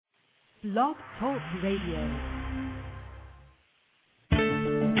Blog Talk Radio.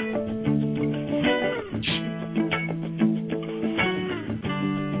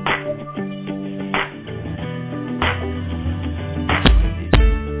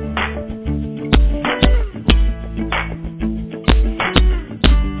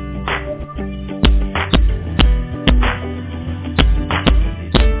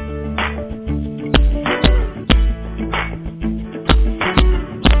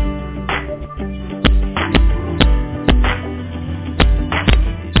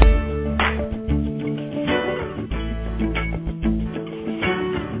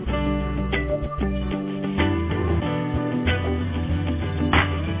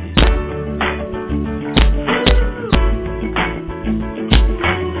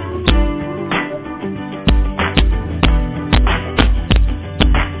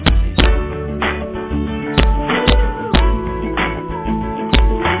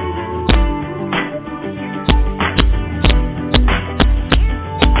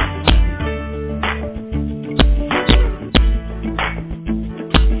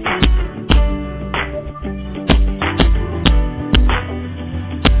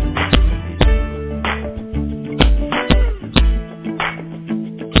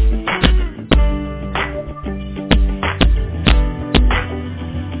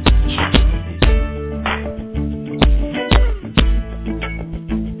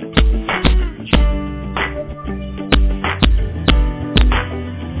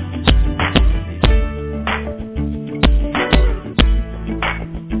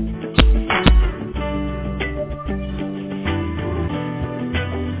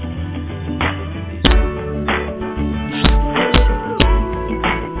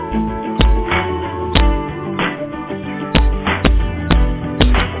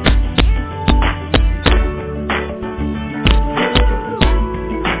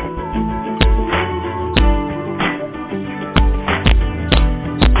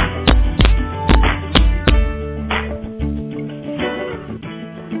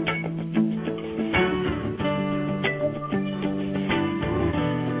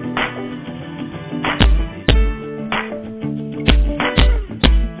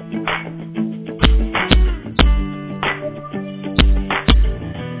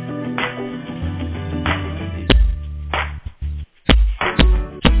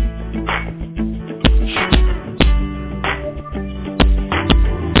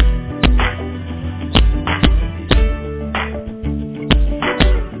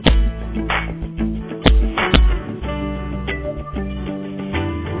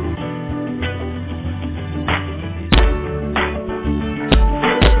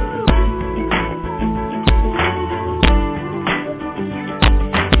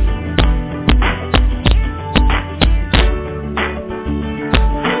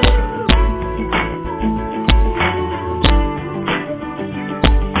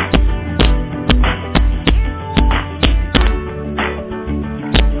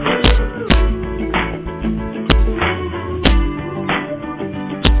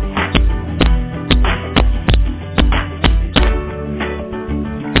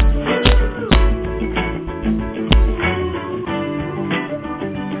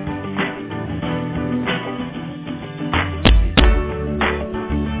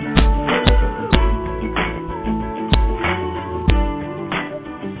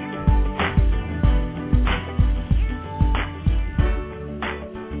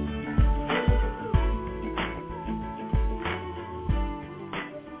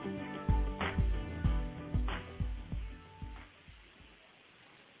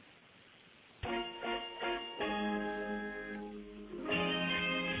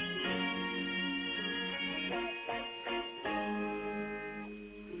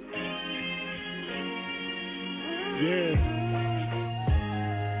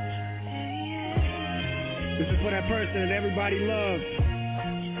 That everybody loves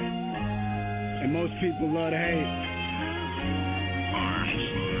and most people love to hate.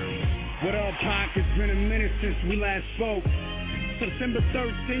 What up, Pac? It's been a minute since we last spoke. September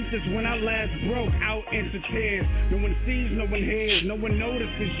 13th is when I last broke out into tears. No one sees, no one hears, no one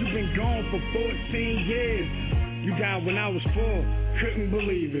notices. You've been gone for 14 years. You died when I was 4, couldn't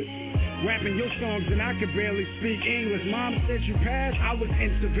believe it. Rapping your songs and I could barely speak English. Mom said you passed, I was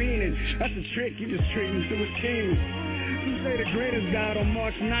intervening. That's a trick, you just treat me to a team. You say the greatest died on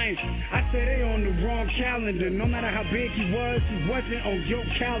March 9th. I say they on the wrong calendar. No matter how big he wasn't on your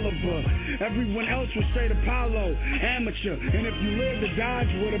caliber. Everyone else was straight Apollo, amateur. And if you lived, the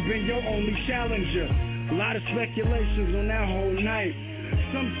Dodge would have been your only challenger. A lot of speculations on that whole night.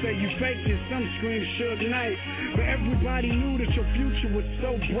 Some say you fake it, some scream Suge Knight. But everybody knew that your future was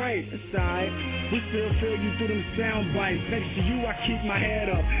so bright. It's alright, we still feel you through them sound bites. Next to you I keep my head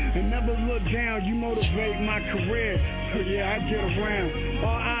up and never look down. You motivate my career, so yeah, I get around.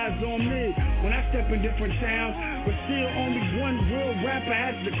 All eyes on me when I step in different towns. But still only one real rapper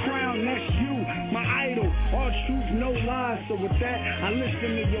has the crown. That's you, my idol, all truth, no lies. So with that, I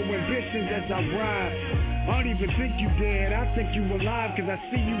listen to your ambitions as I ride. I don't even think you dead, I think you alive. Cause I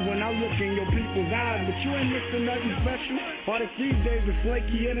see you when I look in your people's eyes. But you ain't missing nothing special. Artists these days are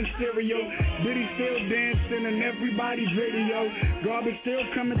flaky in the stereo. B.E.T still dancing in everybody's video. Garbage still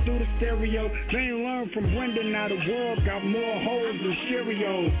coming through the stereo. They ain't learned from Brendan, now the world got more holes than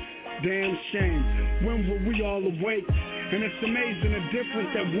Cheerios. Damn shame, when were we all awake? And it's amazing the difference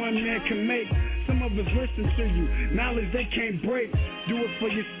that one man can make. Some of us listen to you, knowledge they can't break. Do it for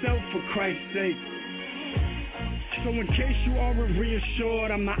yourself, for Christ's sake. So in case you aren't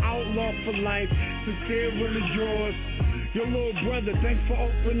reassured, I'm the outlaw for life, sincerely yours. Your little brother, thanks for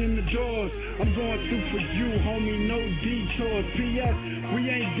opening the doors. I'm going through for you, homie, no detours. P.S. We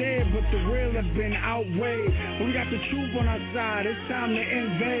ain't dead, but the real has been outweighed. We got the truth on our side, it's time to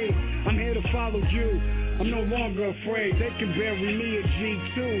invade. I'm here to follow you, I'm no longer afraid. They can bury me at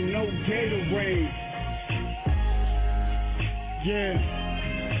G2, no Gatorade. Yeah.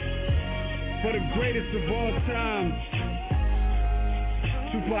 For the greatest of all time,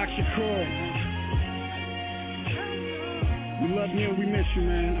 Tupac Shakur. We love you and we miss you,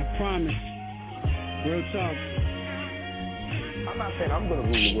 man. I promise. Real talk. I'm not saying I'm going to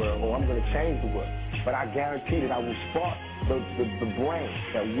rule the world or I'm going to change the world, but I guarantee that I will spark the brain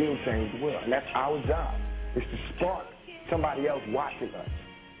that will change the world. And that's our job, is to spark somebody else watching us.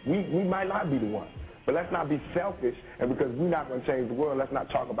 We might not be the one, but let's not be selfish, and because we're not going to change the world, let's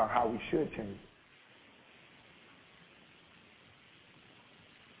not talk about how we should change it.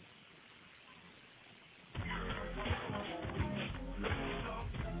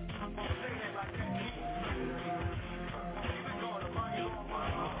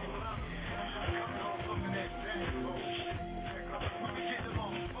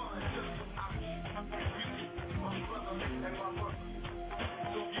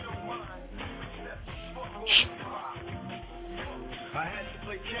 I had to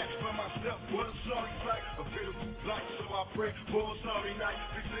play catch by myself. What a sorry sight, a pitiful life. So I pray for a sorry night.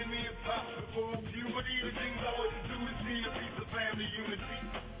 They send me a pop for puberty. The things I want to do is see a piece of family unity.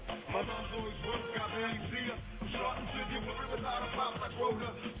 My mom's always broke, I barely see her. I'm starting to get worried without a pop like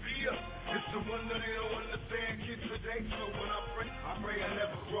Rhoda Beer. It's a wonder they don't understand kids today. So when I pray I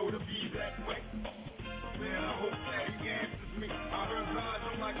never grow to be that way. Man, I hope that he answers me. I heard lies,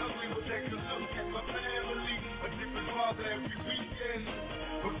 I'm like ugly, but take a look at my family. A different father every weekend.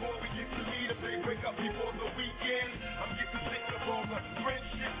 Before we get to meet up, they break up before the weekend. I'm getting sick of all my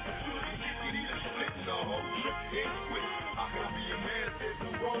friendships. As soon as you get either split, the whole trip ain't quick. How can I be a man if there's no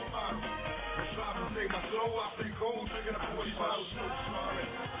role model? I'm trying to save my soul, I stay cold, drinking a 40 bottles, so sorry.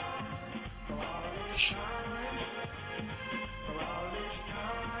 For all this time, for all this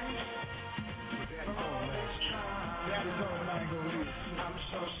time, for all this time, that is all I ain't gonna leave. I'm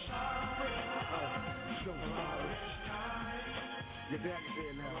so sorry, so sorry. Your daddy's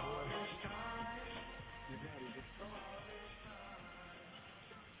there now, boy. Your daddy's there.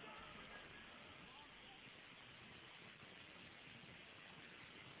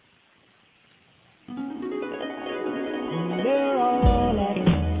 They're all at it,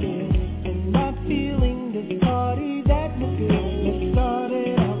 and not feeling this party that was good. Let's start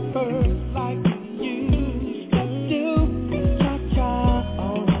it out first like we used to do. Cha-cha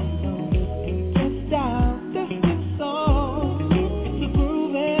all night long, test out this new song. It's a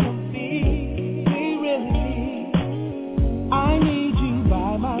groove and a beat we really need. I need you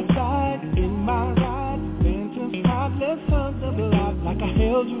by my side, in my ride. Phantom spot, let's hug the block like I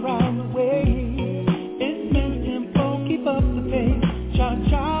held you round the way. Keep up the pace,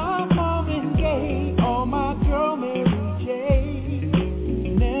 cha-cha, Marvin Gaye, or my girl Mary J.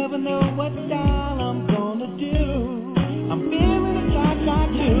 Never know what style I'm gonna do. I'm feeling a cha-cha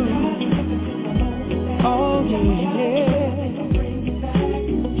too. Oh yeah.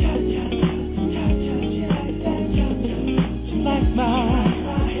 Like my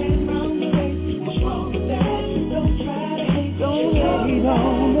head round the waist. What's wrong with that? Don't try to hate. Don't hate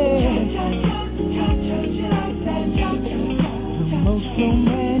on me. Most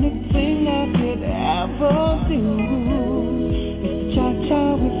romantic thing I could ever do is to cha-cha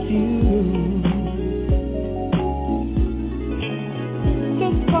with you.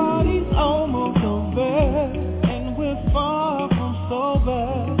 This party's almost over, and we're far from sober,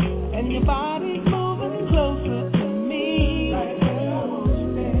 and your body's moving closer to me.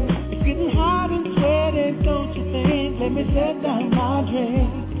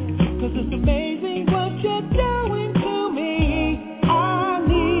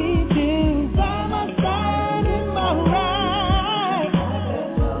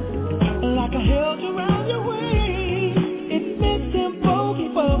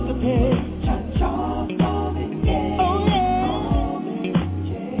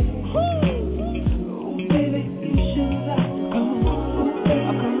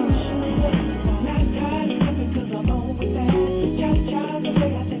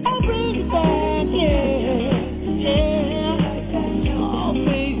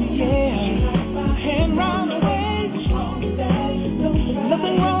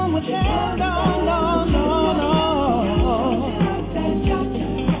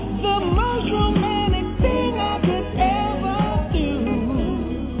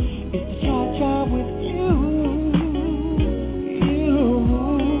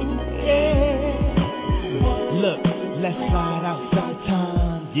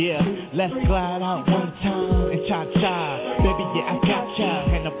 Yeah, let's glide out one time and cha-cha. Baby, yeah, I gotcha.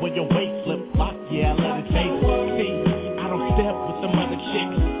 Hand up on your waist, flip-flop, yeah, let it taste. See, I don't step with some other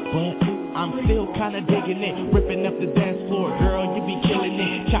chicks, but I'm still kinda digging it. Ripping up the dance floor, girl, you be killing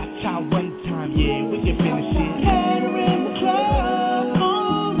it. Cha-cha one time, yeah, we can finish it. Had her in the club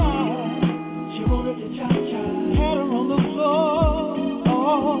all night. She wanted to cha-cha. Had her on the floor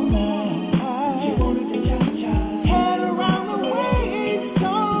all night. She wanted to cha-cha. Had her around the waist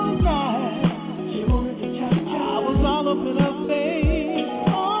all night. She wanted to cha-cha. I was all up in her face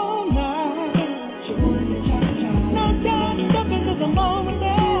all night. She wanted to cha-cha. Now stop, step into the moment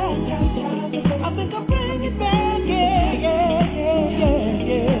there. I think I'll bring it back, yeah, yeah, yeah,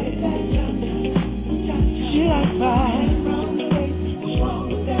 yeah, yeah. She like fire.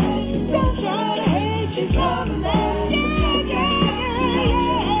 Don't try to hate, she's loving that, yeah, yeah,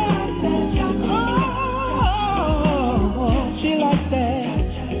 yeah. Oh, she like that.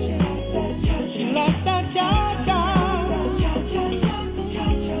 She like that, cha-cha.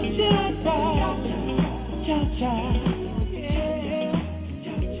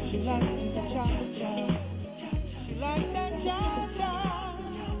 She like that, cha-cha.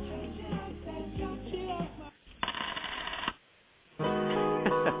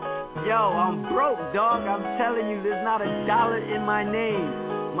 Yo, I'm broke, dog. I'm telling you, there's not a dollar in my name.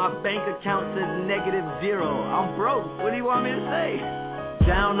 My bank account says -0. I'm broke. What do you want me to say?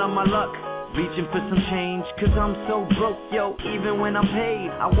 Down on my luck, reaching for some change, cause I'm so broke, yo, even when I'm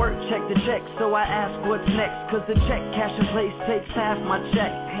paid. I work check to check, so I ask what's next, cause the check cash in place takes half my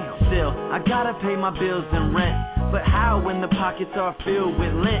check. Still, I gotta pay my bills and rent, but how when the pockets are filled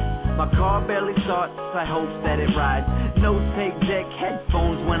with lint? My car barely starts, I hope that it rides. No tape deck,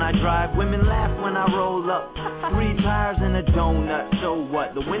 headphones when I drive. Women laugh when I roll up. 3 tires and a donut, so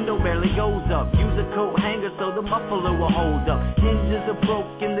what? The window barely goes up. Use a coat hanger so the muffler will hold up. Hinges are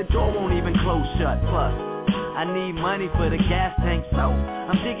broken, the door won't even close shut. Plus, I need money for the gas tank, so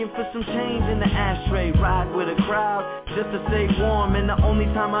I'm digging for some change in the ashtray. Ride with a crowd just to stay warm, and the only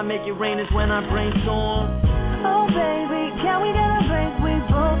time I make it rain is when I brainstorm. Oh baby, can we get a break? We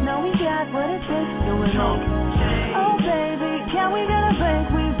both know we got what it takes to win. Oh baby, can we get a break?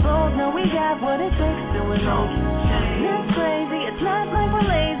 We both know we got what it takes to win. It's crazy, it's not like we're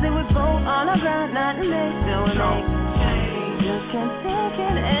lazy. We're both on our grind, not in days doing it. Just can't take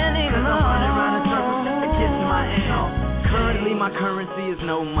it anymore. Cause I'm running around in circles just to get to my end. Currently my currency is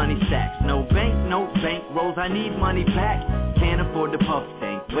no money stacks. No bank, no bank rolls, I need money back. Can't afford the puff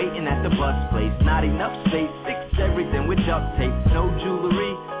tank, waiting at the bus place. Not enough space, fix everything with duct tape. No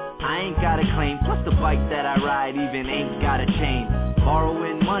jewelry, I ain't got a claim. Plus the bike that I ride even ain't got a chain.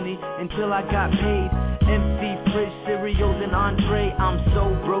 Borrowing money until I got paid. Empty fridge, cereals and entree. I'm so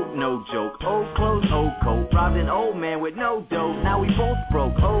broke, no joke. Old clothes, old coat. Robbed an old man with no dough. Now we both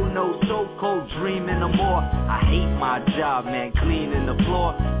broke. Oh no, so cold, dreaming no more. I hate my job, man, cleaning the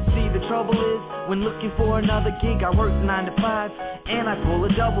floor. See, the trouble is, when looking for another gig, I work 9 to 5, and I pull a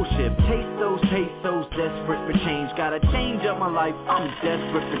double shift. Taste those pesos, desperate for change. Gotta change up my life, I'm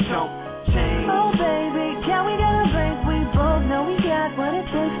desperate for chump change. Oh baby, can we get a break? We both know we got what it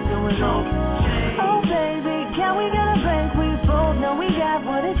takes to win. Oh baby, can we get a break? We both know we got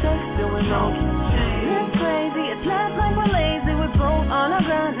what it takes to win. It's crazy, it's not like we're lazy. We're both on our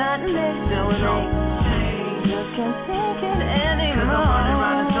grind, not in days doing it. Just can't take it anymore. Cause I'm running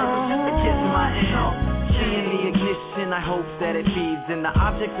around in circles just to get to my end. Seeing the ignition, I hope that it feeds, and the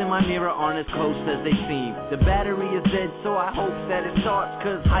objects in my mirror aren't as close as they seem. The battery is dead, so I hope that it starts,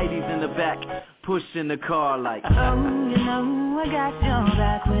 cause Heidi's in the back, pushing the car like oh, you know, I got your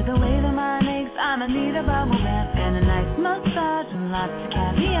back. With the weight of my legs, I'ma need a bubble bath and a nice massage and lots of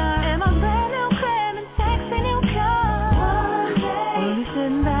caviar. And my brand new crib and sexy new car. One day, we'll be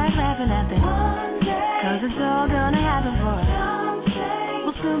sitting back laughing at this. One day, cause it's all gonna happen for us. Someday,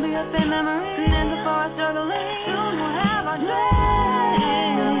 we'll still be a fair memory. And before I struggle, soon we'll have our dreams.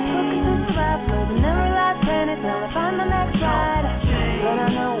 Looking to survive, but we never lost penny till I find the next ride. But I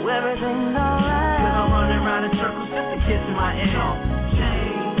know everything's alright. Cause I'm running around in circles just to get to my end.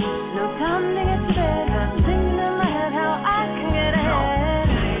 No time to get to bed, cause I'm thinking in my head how I can get ahead.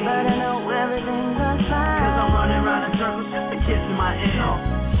 But I know everything's alright. Cause I'm running around in circles just to get to my end.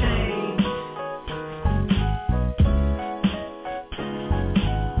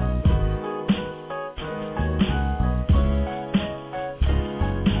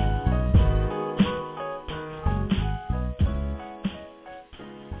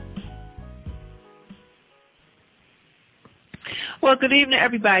 Well, good evening,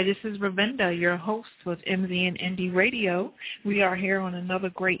 everybody. This is Ravinda, your host with MZN Indie Radio. We are here on another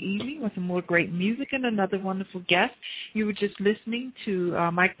great evening with some more great music and another wonderful guest. You were just listening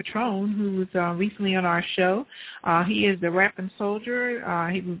to Mike Patrone, who was recently on our show. He is the rapping soldier.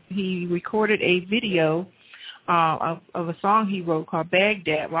 He recorded a video of a song he wrote called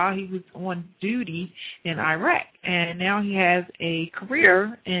Baghdad while he was on duty in Iraq. And now he has a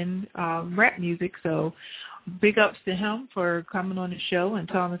career in rap music, so big ups to him for coming on the show and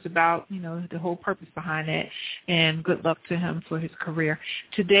telling us about, the whole purpose behind that, and good luck to him for his career.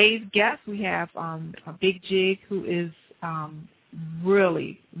 Today's guest, we have Bigg Jigg, who is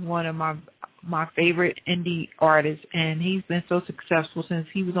really one of my favorite indie artists, and he's been so successful since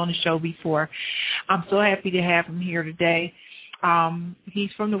he was on the show before. I'm so happy to have him here today. He's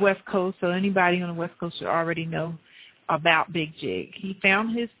from the West Coast, so anybody on the West Coast should already know about Bigg Jigg. He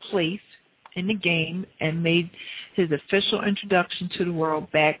found his place in the game and made his official introduction to the world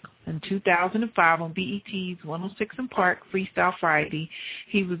back in 2005 on B.E.T's 106 and Park Freestyle Friday.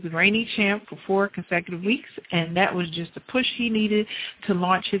 He was the reigning champ for 4 consecutive weeks, and that was just the push he needed to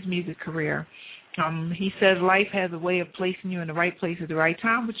launch his music career. He says life has a way of placing you in the right place at the right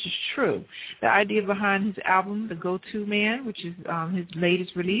time, which is true. The idea behind his album, The Go-To Man, which is his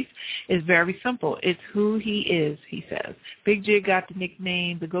latest release, is very simple. It's who he is, he says. Bigg Jigg got the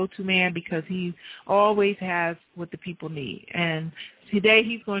nickname The Go-To Man because he always has what the people need. And today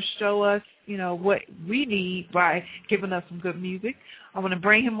he's going to show us, what we need by giving us some good music. I want to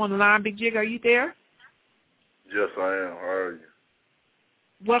bring him on the line. Bigg Jigg, are you there? Yes, I am. How are you?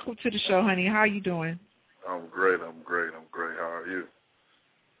 Welcome to the show, honey. How are you doing? I'm great. How are you?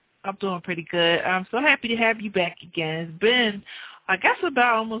 I'm doing pretty good. I'm so happy to have you back again. It's been, I guess,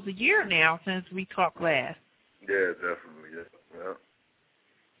 about almost a year now since we talked last. Yeah, definitely. Yeah.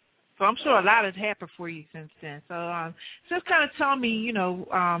 So I'm sure a lot has happened for you since then. So just kind of tell me,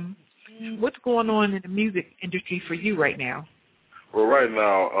 what's going on in the music industry for you right now? Well, right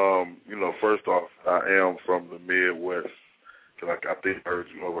now, first off, I am from the Midwest. I think I heard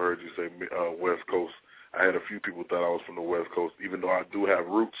you say West Coast. I had a few people thought I was from the West Coast, even though I do have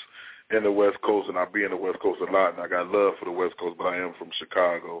roots in the West Coast, and I be in the West Coast a lot, and I got love for the West Coast, but I am from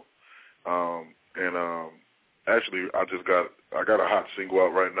Chicago. Actually, I got a hot single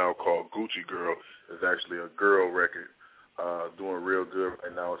out right now called Gucci Girl. It's actually a girl record, doing real good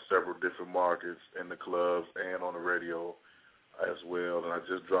right now in several different markets, in the clubs and on the radio as well. And I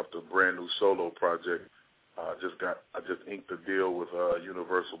just dropped a brand new solo project. I just inked a deal with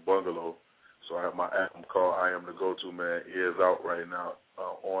Universal Bungalow, so I have my album called I Am the Go-To Man. It is out right now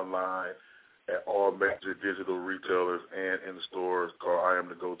online at all major digital retailers and in the stores, called I Am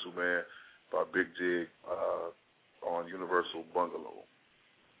the Go-To Man by Bigg Jigg on Universal Bungalow.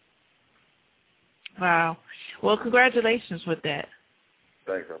 Wow. Well, congratulations with that.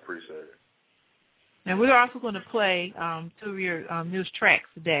 Thanks, I appreciate it. And we're also going to play 2 of your newest tracks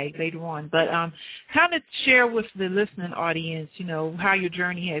today, later on. But kind of share with the listening audience, how your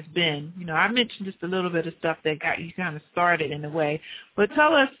journey has been. I mentioned just a little bit of stuff that got you kind of started in a way. But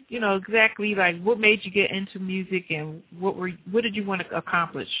tell us, exactly what made you get into music and what did you want to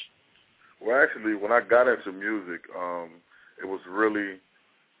accomplish? Well, actually, when I got into music, it was really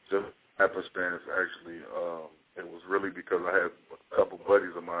just happenstance, actually. It was really because I had a couple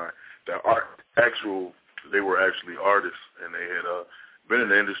buddies of mine that they were actually artists, and they had been in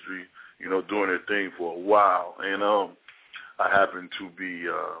the industry, doing their thing for a while. And I happened to be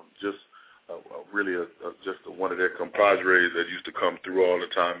just one of their compadres that used to come through all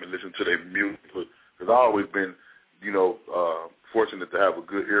the time and listen to their music. Because I've always been, fortunate to have a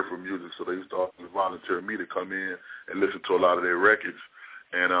good ear for music, so they used to always volunteer me to come in and listen to a lot of their records.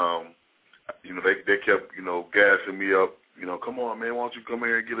 And they kept, gassing me up. Come on, man, why don't you come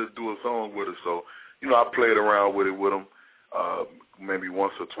here and do a song with us? So, I played around with them maybe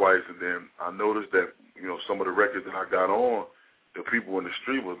once or twice, and then I noticed that, some of the records that I got on, the people in the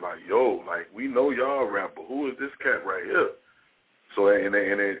street was like, yo, we know y'all rap, but who is this cat right here? So, and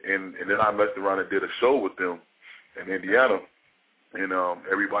then I messed around and did a show with them in Indiana, and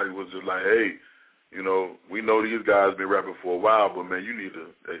everybody was just like, hey, we know these guys been rapping for a while, but, man,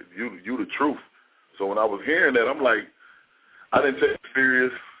 you the truth. So when I was hearing that, I'm like, I didn't take it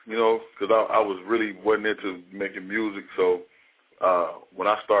serious, because I wasn't into making music. So when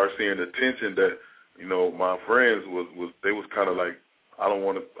I started seeing the attention that, my friends they was kind of like, I don't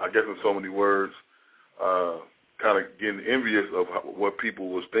want to, I guess in so many words, kind of getting envious of what people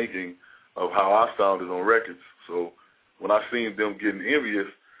was thinking of how I sounded on records. So when I seen them getting envious,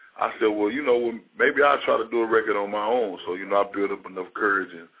 I said, well, maybe I'll try to do a record on my own. So, I built up enough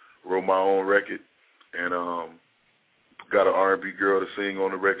courage and wrote my own record and got an R&B girl to sing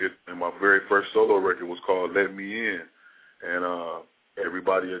on the record, and my very first solo record was called Let Me In. And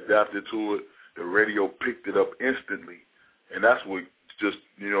everybody adapted to it. The radio picked it up instantly. And that's what just,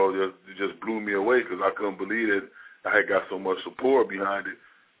 just blew me away, because I couldn't believe it. I had got so much support behind it,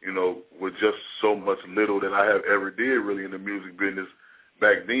 with just so much little that I have ever did really in the music business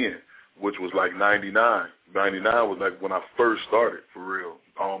back then, which was like 99. 99 was like when I first started, for real,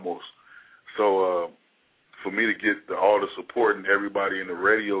 almost. So for me to get all the support and everybody in the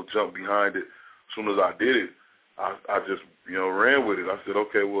radio jumped behind it, as soon as I did it, I just, ran with it. I said,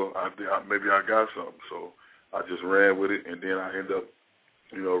 okay, well, maybe I got something. So I just ran with it, and then I ended up,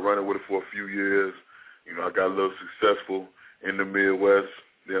 running with it for a few years. I got a little successful in the Midwest.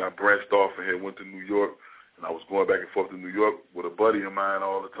 Then I branched off and went to New York, and I was going back and forth to New York with a buddy of mine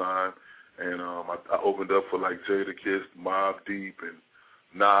all the time. And I opened up for like Jadakiss, Mobb Deep, and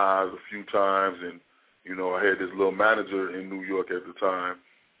Nas a few times. And, I had this little manager in New York at the time.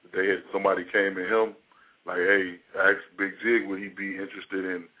 Somebody came to him, like, hey, asked Bigg Jigg would he be interested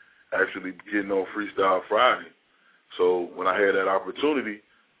in actually getting on Freestyle Friday. So when I had that opportunity,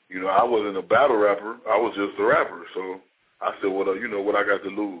 I wasn't a battle rapper. I was just a rapper. So I said, well, what I got to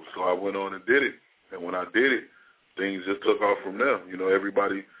lose? So I went on and did it. And when I did it, things just took off from there.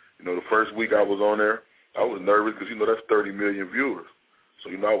 Everybody, the first week I was on there, I was nervous because, that's 30 million viewers. So,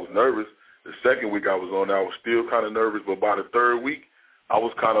 I was nervous. The second week I was on there, I was still kind of nervous. But by the third week, I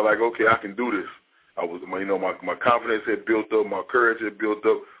was kind of like, okay, I can do this. I was, my confidence had built up, my courage had built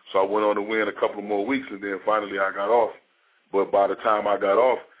up. So I went on to win a couple of more weeks, and then finally I got off. But by the time I got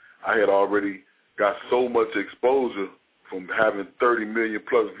off, I had already got so much exposure from having 30 million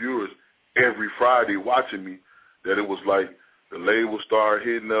plus viewers every Friday watching me that it was like the label started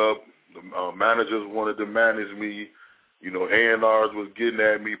hitting up, the managers wanted to manage me, A&Rs was getting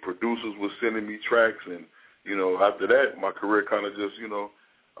at me, producers was sending me tracks, and, after that, my career kind of just,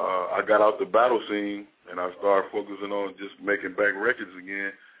 I got out the battle scene, and I started focusing on just making back records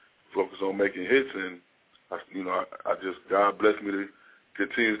again, focus on making hits, and, I just, God blessed me to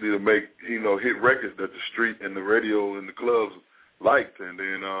continuously to make, hit records that the street and the radio and the clubs liked. And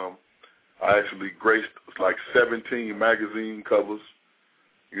then I actually graced like 17 magazine covers,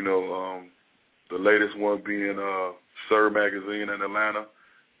 the latest one being Sir magazine in Atlanta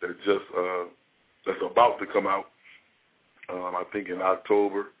that's about to come out, I think in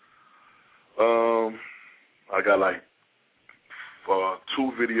October. I got like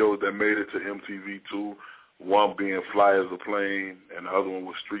 2 videos that made it to MTV2, one being Fly as a Plane, and the other one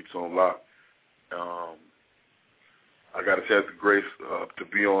was Streets on Lock. I got a chance to grace to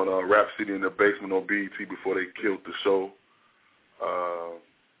be on Rap City in the Basement on B.E.T. before they killed the show.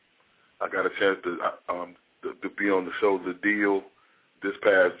 I got a chance to be on the show The Deal this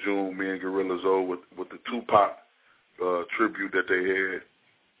past June, me and Gorilla Zoe with the Tupac tribute that they had.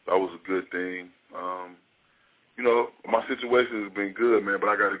 That was a good thing. My situation has been good, man, but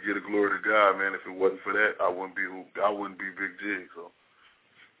I got to give the glory to God, man. If it wasn't for that, I wouldn't be Bigg Jigg. So.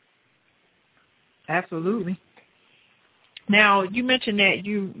 Absolutely. Now, you mentioned that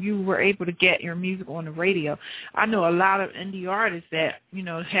you were able to get your music on the radio. I know a lot of indie artists that,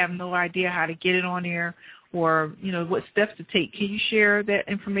 have no idea how to get it on there or, what steps to take. Can you share that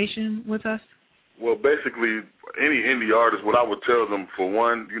information with us? Well, basically, any indie artist, what I would tell them, for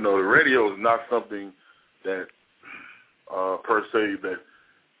one, the radio is not something that, per se, that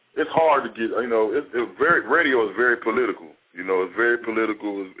it's hard to get, radio is very political. It's very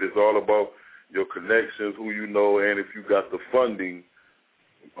political. It's all about your connections, who you know, and if you got the funding,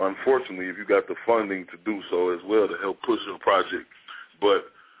 unfortunately, if you got the funding to do so as well to help push your project. But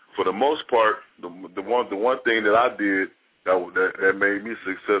for the most part, the one thing that I did that made me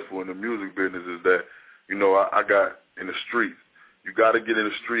successful in the music business is that, I got in the streets. You got to get in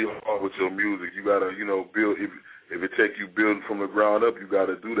the street hard with your music. You got to, build. If it take you building from the ground up, you got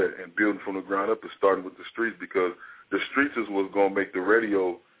to do that. And building from the ground up is starting with the streets, because the streets is what's going to make the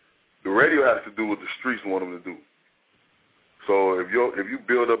radio. The radio has to do what the streets want them to do. So if you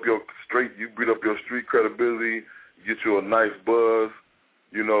build up your street credibility, get you a nice buzz,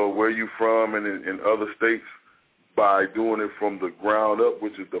 where you from and in other states, by doing it from the ground up,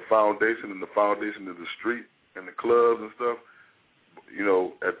 which is the foundation, and the foundation is the street and the clubs and stuff.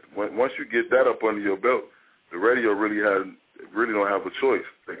 Once you get that up under your belt, the radio really don't have a choice.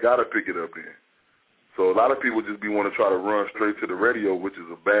 They got to pick it up then. So a lot of people just want to try to run straight to the radio, which is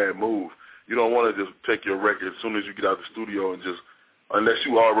a bad move. You don't want to just take your record as soon as you get out the studio and just, unless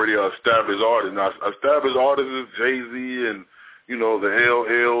you already an established artist. Now, established artists is Jay-Z and, the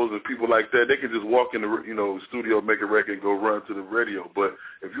LLs and people like that. They can just walk in the, studio, make a record, and go run to the radio. But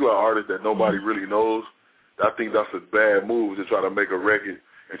if you are an artist that nobody really knows, I think that's a bad move to try to make a record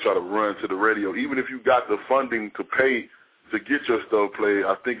and try to run to the radio. Even if you got the funding to pay to get your stuff played,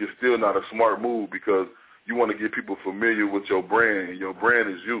 I think it's still not a smart move because you want to get people familiar with your brand, and your brand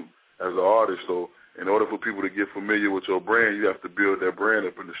is you as an artist. So in order for people to get familiar with your brand, you have to build that brand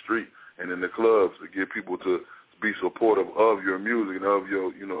up in the street and in the clubs to get people to be supportive of your music and of your,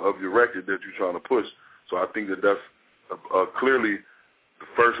 of your record that you're trying to push. So I think that that's clearly the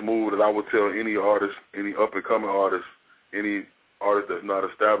first move that I would tell any artist, any up-and-coming artist, any artist that's not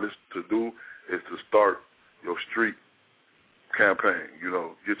established to do is to start your street campaign.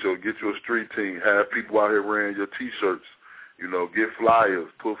 Get your street team, have people out here wearing your T-shirts, get flyers,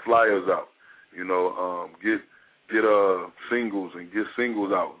 put flyers out, get singles and get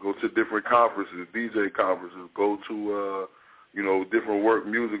singles out. Go to different conferences, DJ conferences. Go to different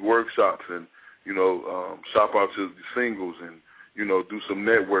music workshops and shop out your singles and do some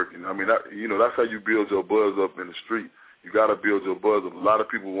networking. I mean, that's how you build your buzz up in the street. You got to build your buzz up. A lot of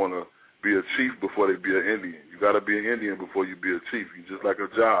people want to be a chief before they be an Indian. You got to be an Indian before you be a chief. You just like a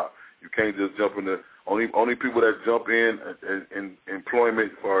job. You can't just jump in the only people that jump in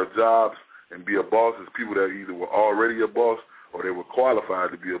employment for jobs and be a boss is people that either were already a boss or they were qualified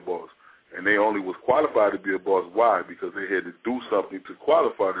to be a boss. And they only was qualified to be a boss. Why? Because they had to do something to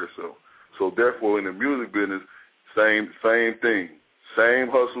qualify themselves. So therefore, in the music business, same thing, same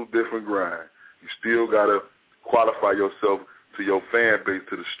hustle, different grind. You still gotta qualify yourself to your fan base,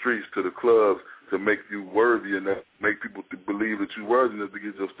 to the streets, to the clubs, to make you worthy enough, make people believe that you're worthy enough to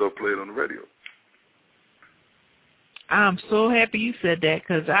get your stuff played on the radio. I'm so happy you said that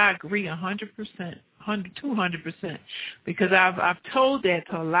because I agree 100%. 200%, because I've told that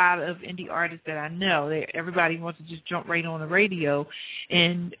to a lot of indie artists that I know. Everybody wants to just jump right on the radio,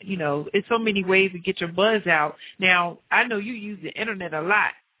 and it's so many ways to get your buzz out. Now I know you use the internet a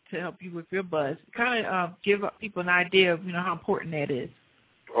lot to help you with your buzz. Kind of give people an idea of how important that is.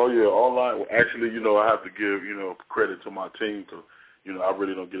 Oh yeah, online. Actually, I have to give credit to my team. I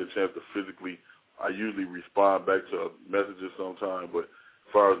really don't get a chance to physically. I usually respond back to messages sometimes, but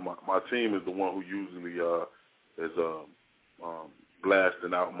as far as my team is the one who usually is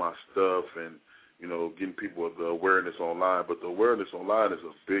blasting out my stuff and getting people the awareness online. But the awareness online is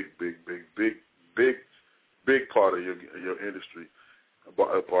a big part of your industry,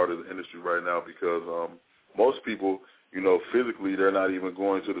 a part of the industry right now because most people physically they're not even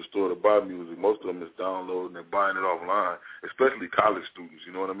going to the store to buy music. Most of them is downloading and buying it offline, especially college students.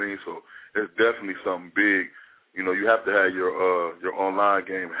 You know what I mean? So it's definitely something big. You have to have your online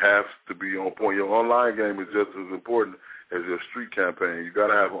game has to be on point. Your online game is just as important as your street campaign. You got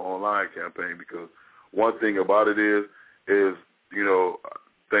to have an online campaign because one thing about it is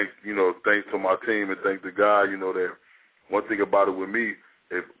thanks to my team and thanks to God, that one thing about it with me,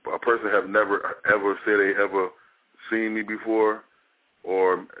 if a person have never ever said they ever seen me before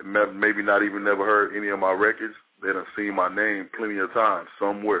or maybe not even never heard any of my records, they done seen my name plenty of times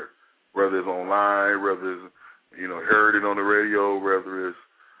somewhere, whether it's online, whether it's heard it on the radio, whether it's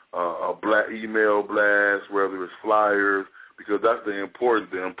a black email blast, whether it's flyers, because that's the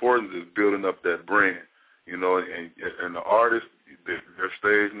importance. The importance is building up that brand, and the artist, their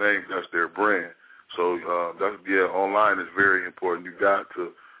stage name, that's their brand. So online is very important. You got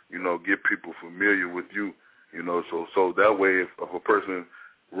to, get people familiar with you, so that way if a person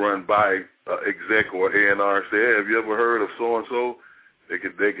run by exec or A&R and say, hey, have you ever heard of so-and-so? They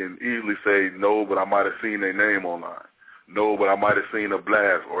can easily say, no, but I might have seen their name online. No, but I might have seen a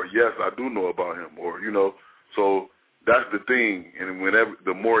blast. Or, yes, I do know about him. Or, so that's the thing. And whenever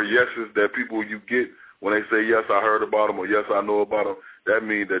the more yeses that people you get when they say, yes, I heard about him or yes, I know about him, that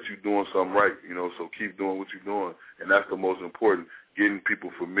means that you're doing something right, so keep doing what you're doing. And that's the most important, getting people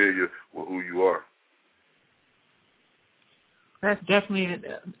familiar with who you are. That's definitely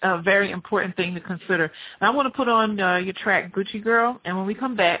a very important thing to consider. And I want to put on your track, Gucci Girl, and when we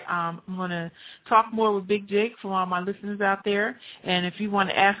come back, I'm going to talk more with Bigg Jigg for all my listeners out there. And if you want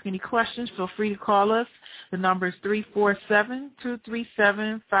to ask any questions, feel free to call us. The number is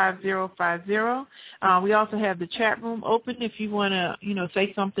 347-237-5050. We also have the chat room open if you want to,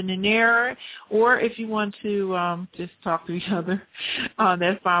 say something in there, or if you want to just talk to each other.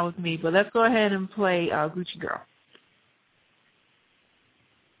 That's fine with me. But let's go ahead and play Gucci Girl.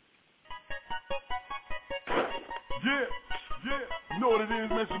 Yeah, you know what it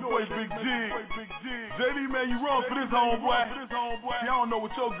is, man. It's your boy Bigg Jigg. JD, man, you wrong for this, homeboy. See, I don't know what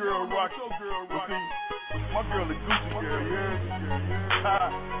your girl rock. But see, my girl is Gucci girl,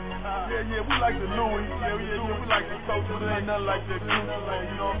 yeah, we like the Louis. Yeah, we like the Coach, but it ain't nothing like that Gucci, man.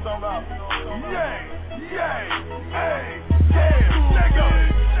 You know what I'm talking about? Yeah, let go.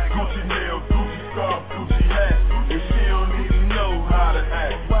 Gucci nails, Gucci scarf, Gucci hat.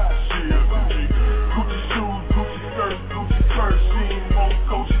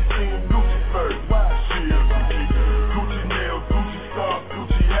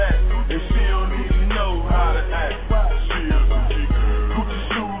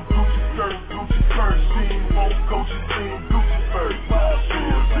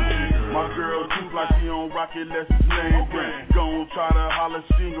 pocket, less his name brand. Gon' try to holler,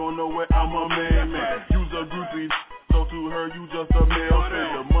 she ain't gon' know where I'm a man. Use a groupie, so to her you just a male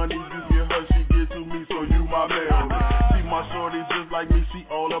fan. The money you get her, she get to me, so you my mailman. See my shorty just like me, she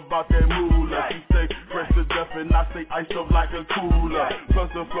all about that moolah. She stay fresh to death and I stay iced up like a cooler. Plus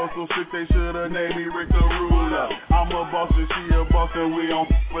the flow so sick they shoulda named me Rick the Ruler. I'm a boss and she a boss and we on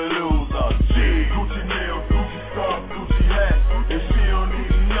loser. Jig, Gucci nails, Gucci scarf, Gucci hat, and she don't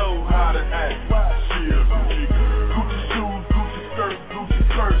even know how to act. She a Gucci girl. Gucci shoes, Gucci skirt, Gucci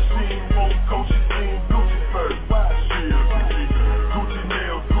purse. She ain't won't coach, she seen Gucci first. She a Gucci girl. Gucci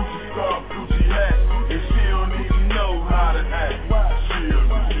nails, Gucci scarf, Gucci hat, and she don't even know how to act. She a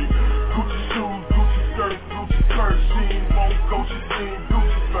Gucci girl. Gucci shoes, Gucci skirt, Gucci purse. She ain't won't coach, she seen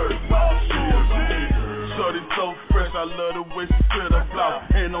Gucci first. She a Gucci girl. Shorty so fresh, I love the way she fit her blouse.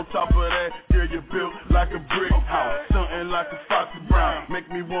 And on top of that, girl, you built like a brick house. Something like a Foxy Brown, make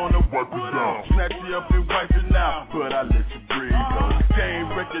me wanna wipe it down. Snatch you up and wipe it now, but I let you breathe though. Game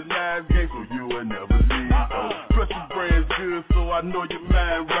recognize game, so you will never leave though. Plus your brand's good, so I know your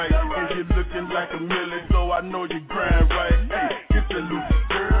mind right. And you looking like a million, so I know you grind right. Hey, get the loose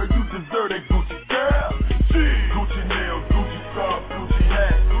girl, you deserve that Gucci girl. Gucci nails, Gucci scarf, Gucci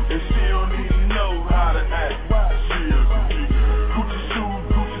hat, and she don't even know how to act. She a Gucci girl. Gucci shoes,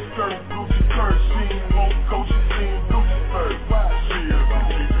 Gucci skirt, Gucci purse. She ain't won't coach, she seen Gucci first. She a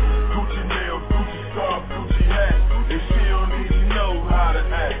Gucci girl. Gucci nails, Gucci scarf, Gucci hat, and she don't even know how to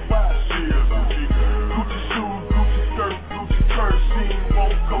act. She a Gucci girl. Gucci shoes, Gucci skirt, Gucci purse. She ain't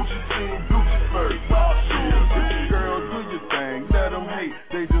won't coach, she seen Gucci first. She a Gucci girl. Do your thing, let them hate,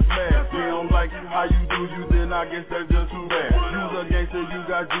 they just mad. They don't like how you do you, then I guess that's just too bad. You's a gangster, you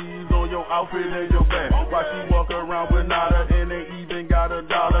got G's on your outfit and your bag. Why she walk around with nada and ain't even got $1?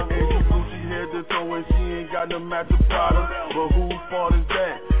 And you Gucci head to toe and she ain't got no match of product. But whose fault is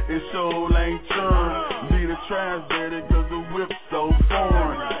that? It sure ain't yours. Be the translator cause the whip's so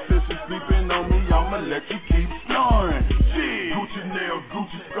foreign. Since you sleeping on me, I'ma let you keep snoring. Gucci nails,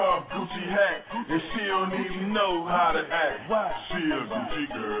 Gucci scarf, Gucci hat, and she don't even know how to act. She a Gucci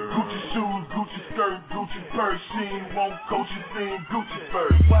girl. Gucci shoes, Gucci skirt, Gucci purse. She ain't won't coach, she seen Gucci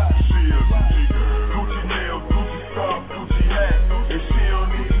first. She a Gucci girl. Gucci nails, Gucci scarf, Gucci hat, and she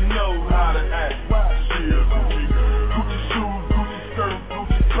don't even know how to act. She a Gucci girl. Gucci shoes, Gucci skirt,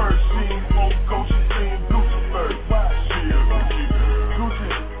 Gucci purse. She ain't won't coach, she seen Gucci first. She a Gucci girl. Gucci,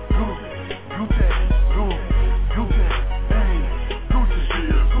 Gucci, Gucci, Gucci, Gucci, hey, Gucci. She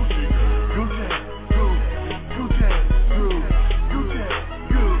a Gucci girl. Gucci, Gucci, Gucci, Gucci, Gucci, Gucci,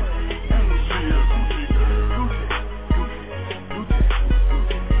 hey, she a Gucci girl. Gucci, Gucci,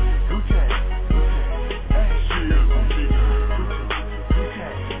 Gucci, Gucci, hey, she a Gucci girl.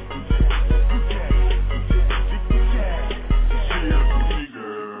 Gucci, Gucci, she a Gucci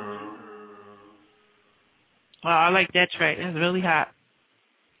girl. Oh, I like that track. That's really hot.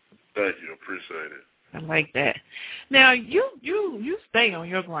 Thank you, appreciate it. I like that. Now you stay on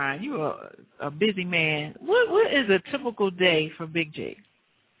your grind. You are a busy man. What is a typical day for Bigg Jigg?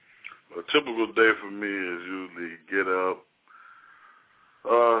 A typical day for me is usually get up.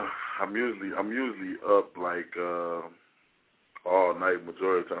 I'm usually up like all night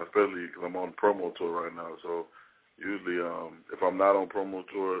majority of the time, especially because I'm on promo tour right now. So usually, if I'm not on promo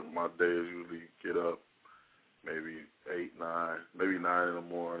tour, my day is usually get up maybe 8, 9, maybe 9 in the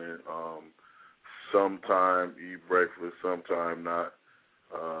morning. Sometime eat breakfast, sometime not.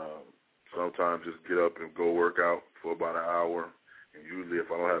 Sometimes just get up and go work out for about an hour. And usually if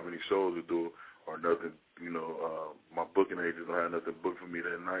I don't have any shows to do or nothing, my booking agents don't have nothing booked for me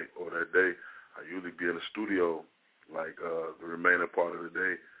that night or that day, I usually be in the studio like the remaining part of the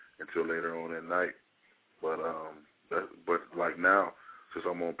day until later on at night. But like now, since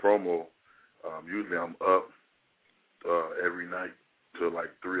I'm on promo, usually I'm up every night till like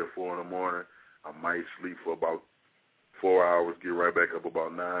 3 or 4 in the morning. I might sleep for about 4 hours, get right back up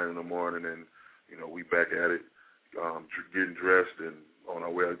about 9 in the morning, and we back at it, getting dressed and on our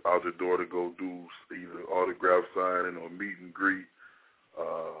way out the door to go do either autograph signing or meet and greet.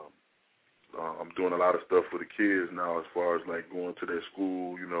 I'm doing a lot of stuff for the kids now, as far as like going to their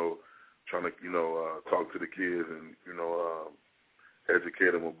school, trying to talk to the kids and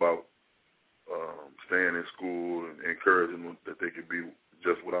educate them about staying in school and encouraging them that they could be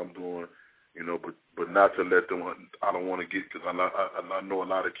just what I'm doing. But not to let them. I don't want to get, because I know a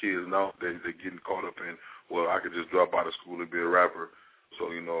lot of kids nowadays, they're getting caught up in, well, I could just drop out of school and be a rapper.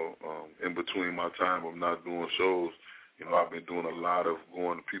 So in between my time of not doing shows, I've been doing a lot of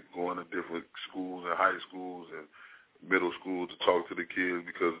going to different schools and high schools and middle schools to talk to the kids,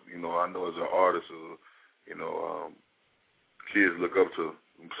 because I know as an artist, kids look up to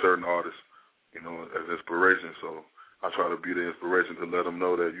certain artists you know, as inspiration. So I try to be the inspiration to let them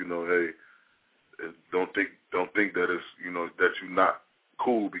know that, you know, hey, don't think that it's, you know, that you're not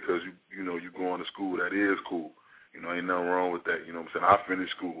cool because you know, you going to school. That is cool. You know, ain't nothing wrong with that. You know what I'm saying? I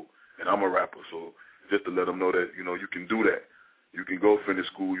finished school and I'm a rapper, so just to let them know that, you know, you can do that. You can go finish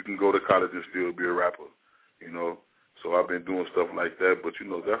school. You can go to college and still be a rapper. You know. So I've been doing stuff like that, but you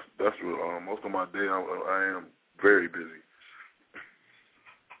know, that's real. Most of my day I am very busy.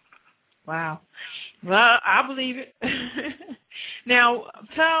 Wow. Well, I believe it. Now,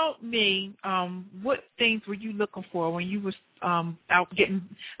 tell me, what things were you looking for when you was getting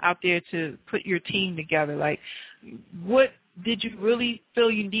out there to put your team together? Like, what did you really feel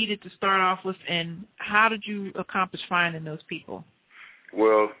you needed to start off with, and how did you accomplish finding those people?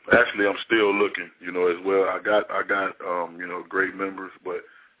 Well, actually, I'm still looking, you know, as well. I got you know, great members, but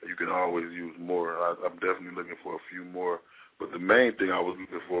you can always use more. I'm definitely looking for a few more. But the main thing I was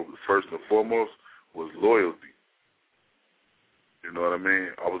looking for, first and foremost, was loyalty. You know what I mean?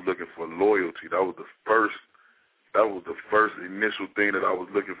 I was looking for loyalty. That was the first initial thing that I was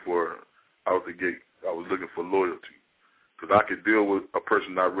looking for out the gate. I was looking for loyalty. Because I could deal with a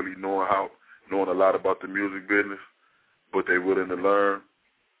person not really knowing a lot about the music business, but they willing to learn.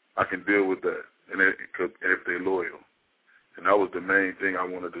 I can deal with that, and if they're loyal. And that was the main thing I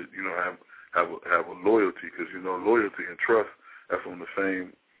wanted to, you know, have a loyalty, because, you know, loyalty and trust, that's on the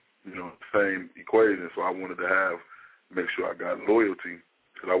same, you know, same equation. So I wanted to make sure I got loyalty,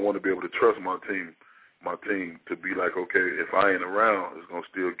 because I want to be able to trust my team to be like, okay, if I ain't around, it's going to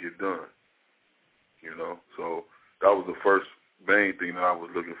still get done, you know. So that was the first main thing that I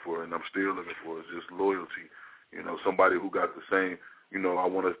was looking for, and I'm still looking for, is just loyalty. You know, somebody who got the same, you know, I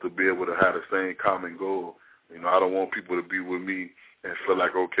want us to be able to have the same common goal. You know, I don't want people to be with me and feel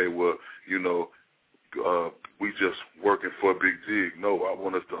like, okay, well, you know, we just working for Bigg Jigg. No, I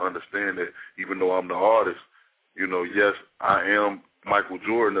want us to understand that even though I'm the artist, you know, yes, I am Michael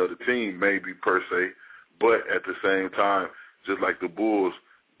Jordan of the team, maybe per se, but at the same time, just like the Bulls,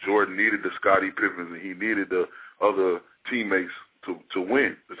 Jordan needed the Scottie Pippins and he needed the other teammates to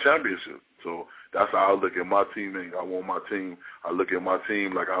win the championship. So that's how I look at my teammate. I want my team. I look at my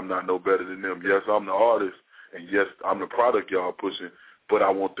team like I'm not no better than them. Yes, I'm the artist, and yes, I'm the product y'all pushing, but I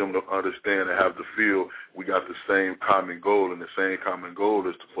want them to understand and have the feel we got the same common goal, and the same common goal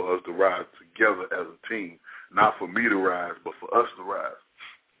is for us to rise together as a team. Not for me to rise, but for us to rise.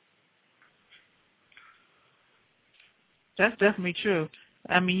 That's definitely true.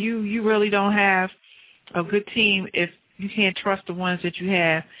 I mean, you really don't have a good team if you can't trust the ones that you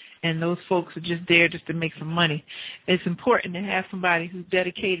have, and those folks are just there just to make some money. It's important to have somebody who's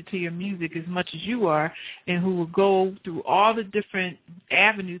dedicated to your music as much as you are, and who will go through all the different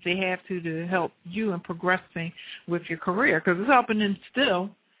avenues they have to help you in progressing with your career, because it's helping them still.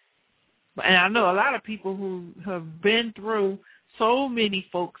 And I know a lot of people who have been through so many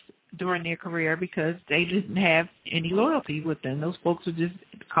folks during their career because they didn't have any loyalty with them. Those folks would just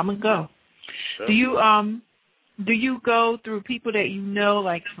come and go. Do you go through people that you know,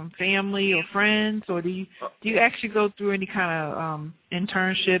 like from family or friends, or do you actually go through any kind of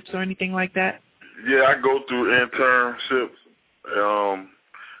internships or anything like that? Yeah, I go through internships.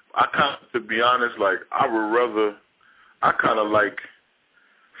 To be honest, like I kind of like,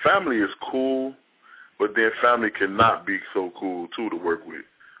 family is cool, but then family cannot be so cool too to work with.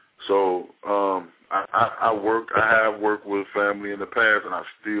 So I have worked with family in the past, and I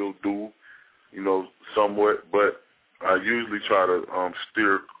still do, you know, somewhat, but I usually try to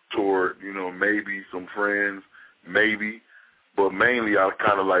steer toward, you know, maybe some friends, maybe, but mainly I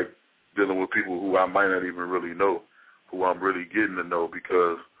kind of like dealing with people who I might not even really know, who I'm really getting to know,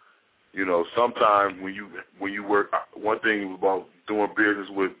 because, you know, sometimes when you work, one thing about doing business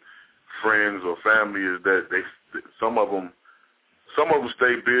with friends or family is that some of them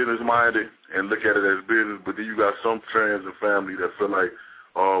stay business minded and look at it as business, but then you got some friends and family that feel like,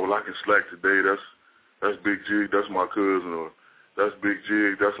 oh, well, I can slack today. That's Bigg Jigg. That's my cousin, or that's Bigg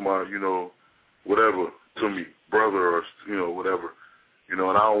Jigg. That's my, you know, whatever to me, brother, or, you know, whatever. You know,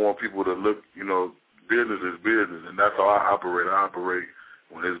 and I don't want people to look, you know, business is business, and that's how I operate. I operate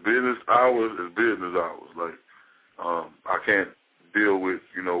when it's business hours, it's business hours. Like, I can't deal with,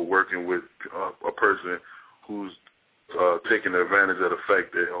 you know, working with a person who's taking advantage of the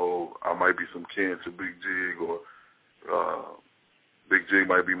fact that, oh, I might be some kin to Bigg Jigg, or Bigg Jigg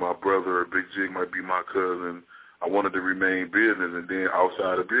might be my brother, or Bigg Jigg might be my cousin. I wanted to remain business, and then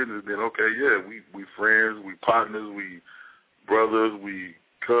outside of business, then okay, yeah, we friends, we partners, we brothers, we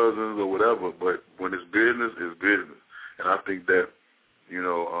cousins, or whatever. But when it's business, it's business. And I think that, you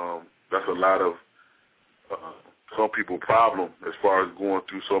know, that's a lot of some people's problem as far as going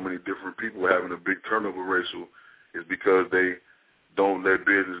through so many different people having a big turnover ratio is because they don't let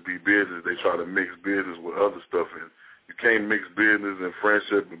business be business. They try to mix business with other stuff, and you can't mix business and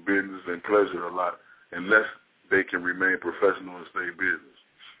friendship and business and pleasure a lot unless they can remain professional and stay business.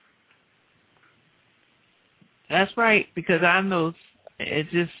 That's right, because I know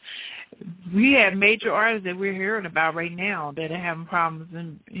it's just we have major artists that we're hearing about right now that are having problems.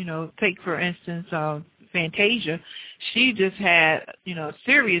 And, you know, take, for instance, Fantasia. She just had, you know, a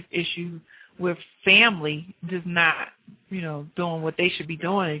serious issue with family just not, you know, doing what they should be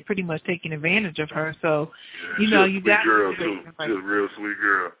doing and pretty much taking advantage of her. So, you know, you got girl too. She's a real sweet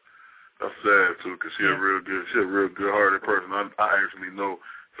girl. That's sad too, because she's a real good-hearted person. I actually know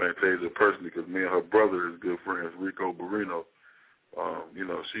Fantasia personally because me and her brother is good friends, Rico Barrino. You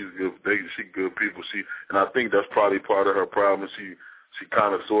know, she's good. She good people. And I think that's probably part of her problem. She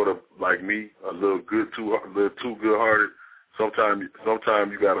kind of sort of like me, a little too good-hearted. Sometimes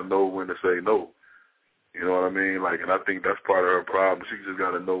you got to know when to say no. You know what I mean? Like, and I think that's part of her problem. She just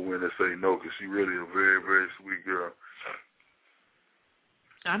got to know when to say no because she really a very, very sweet girl.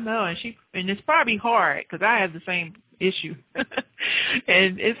 I know, and it's probably hard because I have the same issue,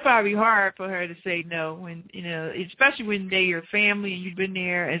 and it's probably hard for her to say no when, you know, especially when they're your family and you've been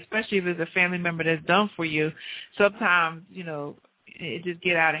there, especially if it's a family member that's done for you. Sometimes, you know, it just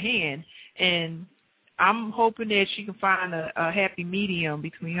get out of hand, and I'm hoping that she can find a happy medium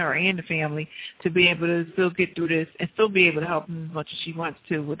between her and the family to be able to still get through this and still be able to help them as much as she wants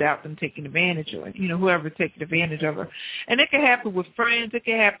to without them taking advantage of her, you know, whoever's taking advantage of her. And it can happen with friends. It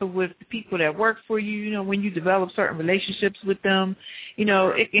can happen with the people that work for you, you know, when you develop certain relationships with them. You know,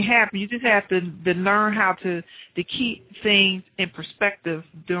 it can happen. You just have to learn how to keep things in perspective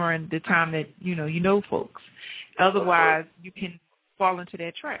during the time that, you know folks. Otherwise, you can fall into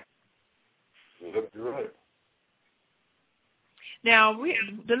that trap. You're right. Now,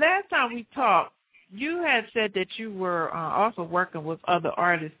 the last time we talked, you had said that you were also working with other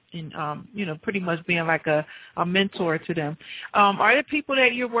artists and, you know, pretty much being like a mentor to them. Are there people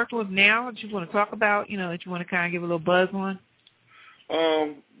that you're working with now that you want to talk about, you know, that you want to kind of give a little buzz on?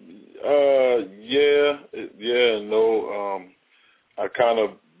 I kind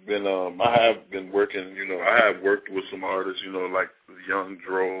of been, I have been working, you know, I have worked with some artists, you know, like Young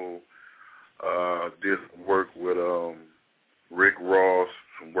Dro. Did some work with Rick Ross,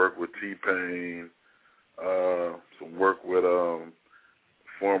 some work with T-Pain, some work with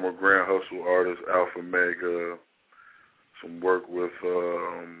former Grand Hustle artist Alpha Mega, some work with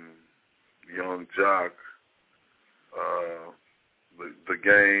Young Jock, the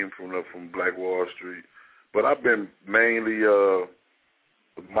Game from Black Wall Street. But I've been mainly the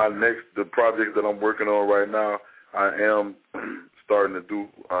project that I'm working on right now. I am starting to do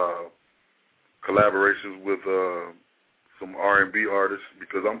collaborations with some R&B artists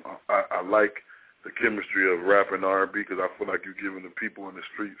because I like the chemistry of rap and R&B because I feel like you're giving the people in the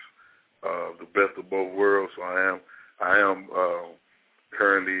streets the best of both worlds. So I am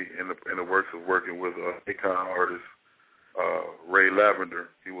currently in the works of working with icon artist Ray Lavender.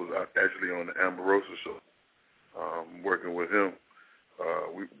 He was actually on the Amberosa show. Working with him.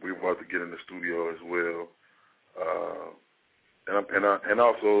 We're about to get in the studio as well. And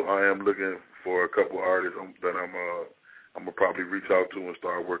also I am looking for a couple of artists that I'm gonna probably reach out to and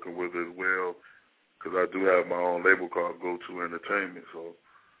start working with as well, because I do have my own label called Go To Entertainment. So,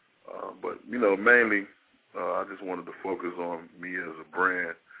 but you know, mainly I just wanted to focus on me as a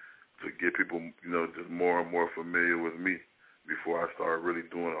brand to get people, you know, just more and more familiar with me before I start really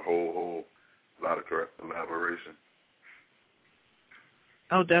doing a whole lot of collaboration.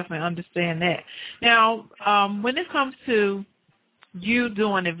 Oh, definitely understand that. Now, when it comes to you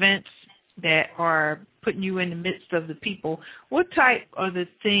doing events that are putting you in the midst of the people, what type are the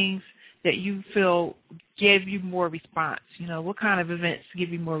things that you feel give you more response? You know, what kind of events give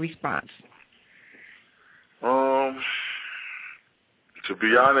you more response? To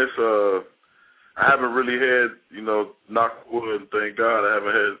be honest, I haven't really had, you know, knock wood, thank God, I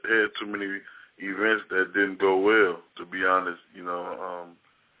haven't had too many events that didn't go well, to be honest. You know,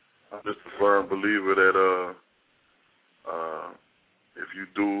 I'm just a firm believer that if you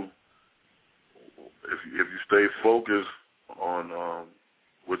stay focused on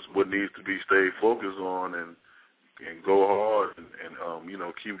what needs to be stayed focused on and go hard and you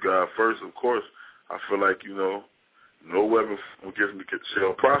know, keep God first, of course, I feel like, you know, no weapon against me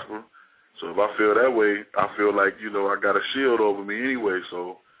shall prosper. So if I feel that way, I feel like, you know, I got a shield over me anyway.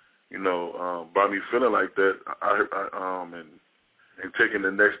 So, you know, by me feeling like that, and taking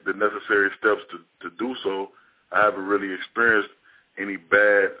the necessary steps to do so, I haven't really experienced any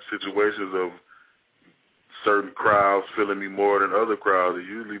bad situations of certain crowds feeling me more than other crowds. It's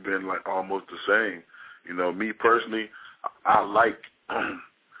usually been like almost the same. You know, me personally, I like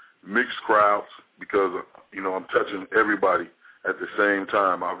mixed crowds because, you know, I'm touching everybody at the same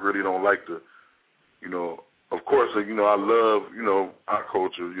time. I really don't like to, you know, of course, you know, I love, you know, our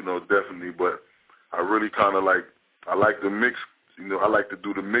culture, you know, definitely, but I really kind of like, I like the mix, you know, I like to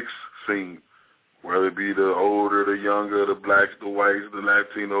do the mix scene, whether it be the older, the younger, the blacks, the whites, the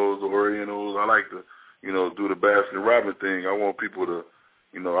Latinos, the Orientals. I like to, you know, do the Baskin Robbins thing. I want people to,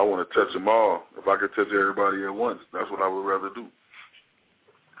 you know, I want to touch them all. If I could touch everybody at once, that's what I would rather do.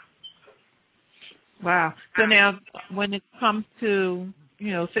 Wow. So now, when it comes to,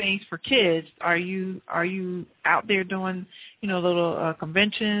 you know, things for kids, are you out there doing, you know, little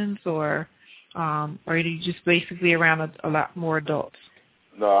conventions, or are you just basically around a lot more adults?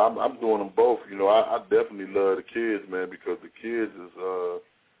 No, I'm doing them both. You know, I definitely love the kids, man, because the kids is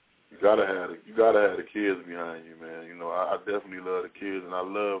you gotta have the kids behind you, man. You know, I definitely love the kids, and I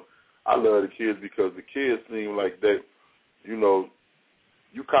love the kids because the kids seem like that. You know,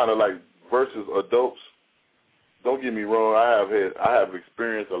 you kind of like versus adults. Don't get me wrong. I have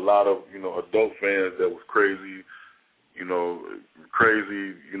experienced a lot of, you know, adult fans that was crazy. You know,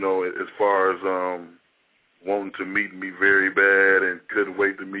 as far as wanting to meet me very bad and couldn't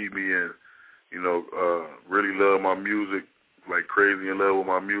wait to meet me, and, you know, really love my music, like crazy in love with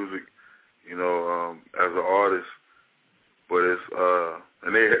my music, you know, as an artist. But it's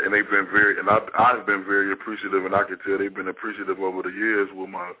and they've been very, and I've been very appreciative, and I can tell they've been appreciative over the years with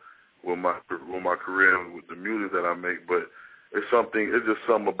my career and with the music that I make. But it's just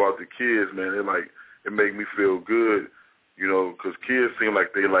something about the kids, man. It make me feel good. You know, because kids seem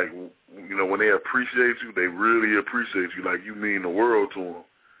like they like, you know, when they appreciate you, they really appreciate you. Like, you mean the world to them.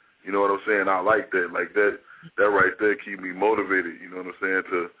 You know what I'm saying? I like that. Like, that right there keep me motivated, you know what I'm saying,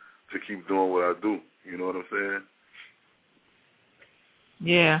 to keep doing what I do. You know what I'm saying?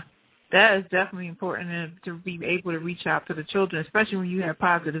 Yeah. That is definitely important, to be able to reach out to the children, especially when you have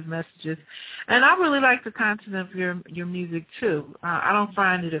positive messages. And I really like the content of your music, too. I don't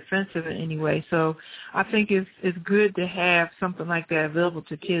find it offensive in any way. So I think it's good to have something like that available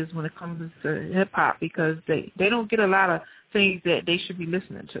to kids when it comes to hip-hop, because they don't get a lot of things that they should be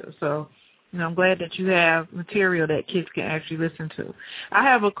listening to. So, you know, I'm glad that you have material that kids can actually listen to. I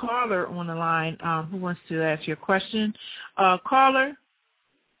have a caller on the line who wants to ask you a question. Caller,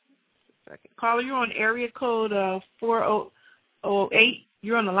 you're on area code 4008.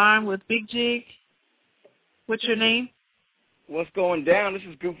 You're on the line with Bigg Jigg. What's your name? What's going down? This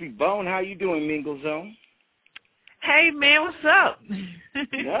is Goofy Bone. How you doing, Mingle Zone? Hey, man, what's up?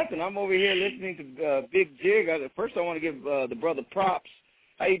 Nothing. I'm over here listening to Bigg Jigg. First, I want to give the brother props.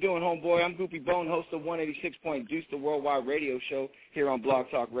 How you doing, homeboy? I'm Goofy Bone, host of 186 Point Deuce, the worldwide radio show here on Blog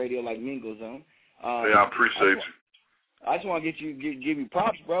Talk Radio, like Mingle Zone. Hey, I appreciate you. I just want to give you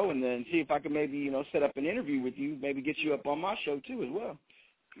props, bro, and then see if I can maybe, you know, set up an interview with you, maybe get you up on my show too as well.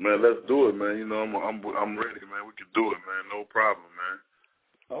 Man, let's do it, man. You know, I'm ready, man. We can do it, man. No problem, man.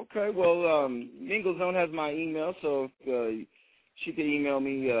 Okay, well, Mingle Zone has my email, so she could email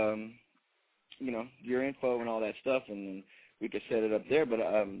me, you know, your info and all that stuff, and then we could set it up there. But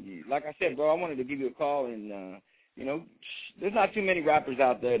like I said, bro, I wanted to give you a call, and you know, there's not too many rappers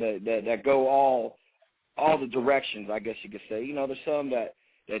out there that go all the directions, I guess you could say. You know, there's some that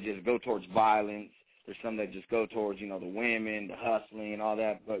just go towards violence. There's some that just go towards, you know, the women, the hustling and all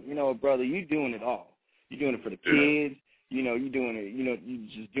that. But, you know, brother, you doing it all. You're doing it for the kids. You know, you're doing it, you know, you're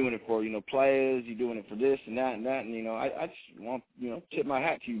just doing it for, you know, players. You're doing it for this and that and that. And, you know, I just want, you know, tip my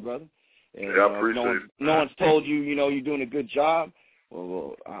hat to you, brother. And, yeah, I appreciate it. No one's told you, you know, you're doing a good job.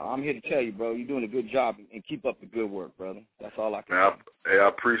 Well, I'm here to tell you, bro, you're doing a good job, and keep up the good work, brother. That's all I can say. I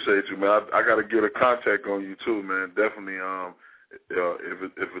appreciate you, man. I got to get a contact on you, too, man. Definitely,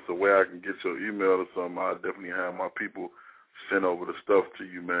 if it's a way I can get your email or something, I'll definitely have my people send over the stuff to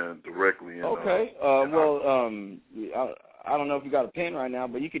you, man, directly. And, okay. I don't know if you got a pen right now,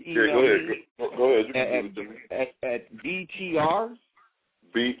 but you could email me. Go ahead. You can give it to me. At BTR.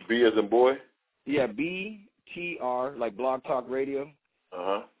 B as in boy? Yeah, BTR, like Blog Talk Radio.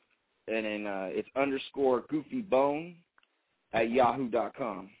 Uh-huh. And then it's _ Goofy Bone at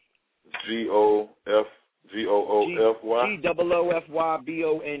yahoo.com. GOOOFY? GOOFYBONE.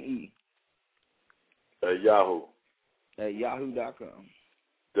 At Yahoo. At yahoo.com.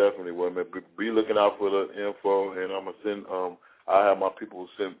 Definitely, well, man. Be looking out for the info, and I'm gonna send. I have my people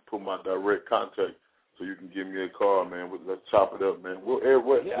put my direct contact, so you can give me a call, man. Let's chop it up, man. What area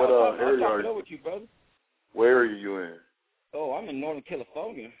are you? I'll chop it up with you, brother. Where are you in? Oh, I'm in Northern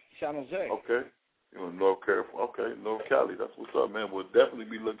California, San Jose. Okay. You're in North California. Okay, North Cali. That's what's up, man. We'll definitely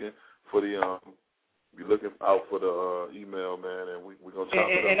be looking for the be looking out for the email, man, and we're going to chop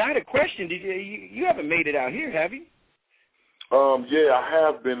it up. And I had a question. Did you haven't made it out here, have you? Yeah, I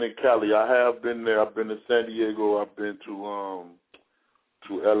have been in Cali. I have been there. I've been to San Diego. I've been to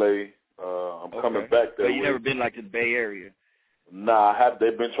L.A. I'm coming back there. But you never been like to the Bay Area? Nah,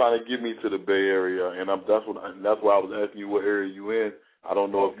 they've been trying to get me to the Bay Area, and that's why I was asking you what area you in. I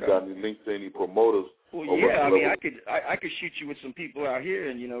don't know if you got any links to any promoters. Well, yeah, I mean, I could shoot you with some people out here,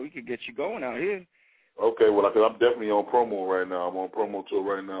 and we could get you going out here. Okay, well, I'm definitely on promo right now. I'm on promo tour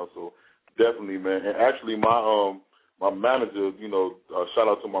right now, so definitely, man. And actually, my manager, shout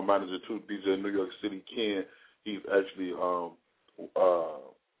out to my manager too, DJ New York City Ken. He's actually A&R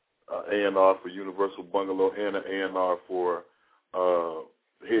for Universal Bungalow and an A&R for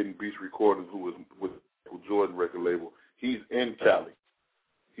Hidden Beach Recordings, who was with Jordan record label. He's in Cali.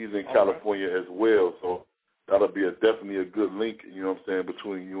 He's in California as well, so that'll be definitely a good link,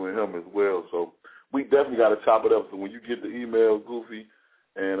 between you and him as well. So we definitely got to chop it up. So when you get the email, Goofy,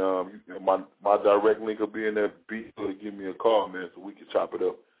 and my direct link will be in there, be sure to give me a call, man, so we can chop it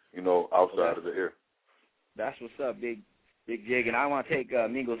up, outside of the air. That's what's up, Bigg Jigg. And I don't want to take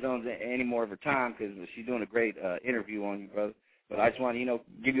Mingo Zones any more of her time because she's doing a great interview on you, brother. But I just want to,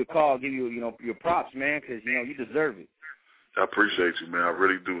 give you a call, give you, your props, man, because, you deserve it. I appreciate you, man. I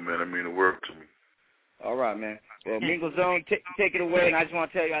really do, man. I mean the world to me. All right, man. Well, Mingo Zone, take it away, and I just want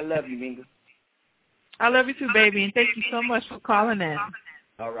to tell you I love you, Mingo. I love you too, baby, and thank you so much for calling in.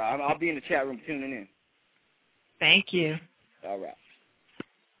 All right. I'll be in the chat room tuning in. Thank you. All right.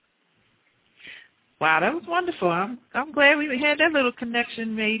 Wow, that was wonderful. I'm glad we had that little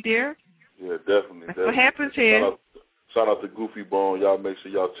connection made there. Yeah, definitely. That's what happens here. Shout out to Goofy Bone. Y'all make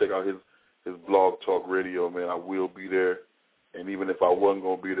sure y'all check out his Blog Talk Radio, man. I will be there. And even if I wasn't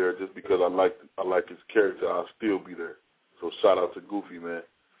going to be there, just because I like his character, I'll still be there. So shout out to Goofy, man.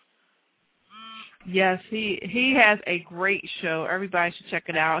 Yes, he has a great show. Everybody should check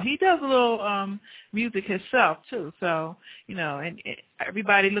it out. He does a little music himself, too. So, and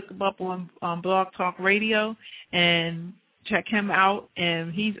everybody look him up on Blog Talk Radio and check him out.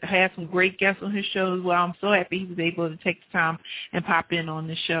 And he's had some great guests on his show as well. I'm so happy he was able to take the time and pop in on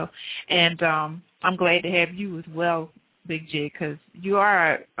this show. And I'm glad to have you as well, Bigg Jigg, because you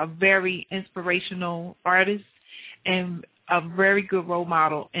are a very inspirational artist and a very good role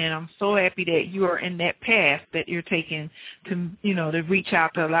model, and I'm so happy that you are in that path that you're taking to, to reach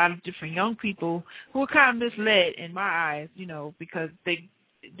out to a lot of different young people who are kind of misled in my eyes, because they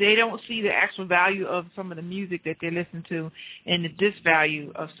don't see the actual value of some of the music that they listen to and the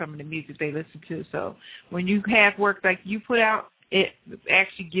disvalue of some of the music they listen to. So when you have work like you put out, it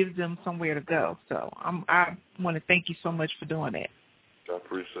actually gives them somewhere to go. So I want to thank you so much for doing that. I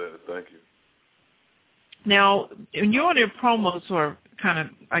appreciate it. Thank you. Now, when you're on your promos or kind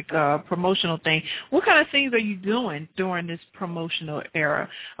of like a promotional thing, what kind of things are you doing during this promotional era?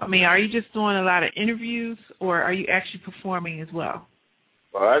 I mean, are you just doing a lot of interviews, or are you actually performing as well?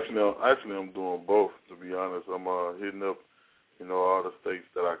 Actually, I'm doing both. To be honest, I'm hitting up, all the states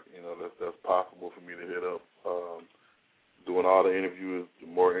that that's possible for me to hit up. Doing all the interviews. The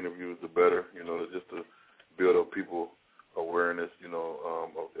more interviews, the better. Just to build up people awareness.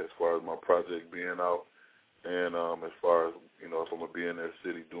 As far as my project being out. And as far as, if I'm going to be in that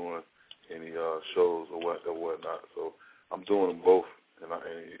city doing any shows or whatnot. So I'm doing them both. And I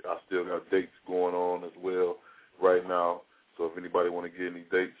still got dates going on as well right now. So if anybody want to get any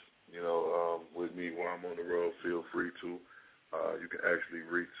dates, with me while I'm on the road, feel free to. You can actually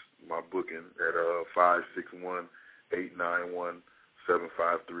reach my booking at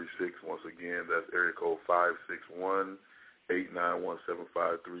 561-891-7536. Once again, that's area code 561-891-7536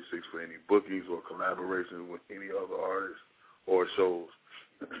 for any bookings or collaborations with any other artists or shows.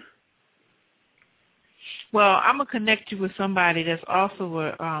 Well, I'm going to connect you with somebody that's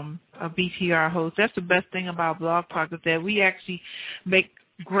also a BTR host. That's the best thing about Blog Talk, is that we actually make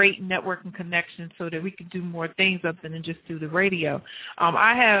great networking connections so that we can do more things other than just do the radio.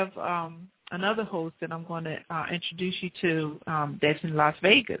 I have another host that I'm going to introduce you to that's in Las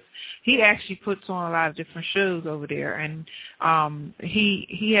Vegas. He actually puts on a lot of different shows over there, and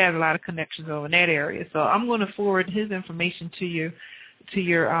he has a lot of connections over in that area. So I'm going to forward his information to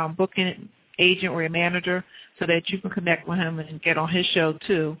your booking agent or your manager so that you can connect with him and get on his show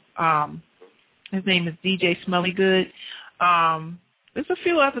too. His name is DJ Smellygood. There's a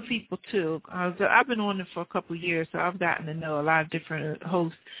few other people, too. I've been on it for a couple of years, so I've gotten to know a lot of different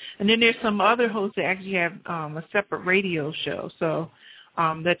hosts. And then there's some other hosts that actually have a separate radio show. So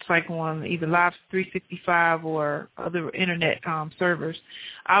that's like on either Live 365 or other Internet servers.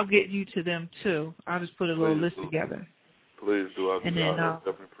 I'll get you to them, too. I'll just put a little list together. Please do. I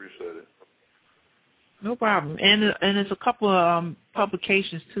definitely appreciate it. No problem. And there's a couple of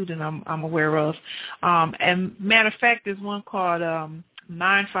publications, too, that I'm aware of. And matter of fact, there's one called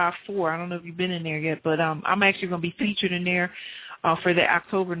 954. I don't know if you've been in there yet, but I'm actually going to be featured in there for the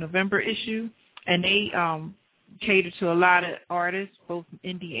October-November issue. And they cater to a lot of artists, both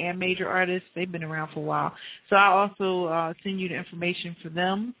indie and major artists. They've been around for a while. So I'll also send you the information for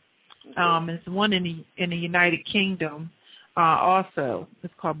them. It's one in the United Kingdom. Also,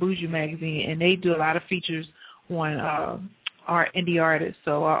 it's called Bougie Magazine, and they do a lot of features on our indie artists,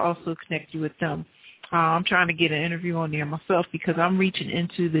 so I'll also connect you with them. I'm trying to get an interview on there myself because I'm reaching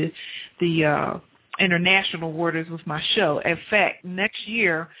into the international waters with my show. In fact, next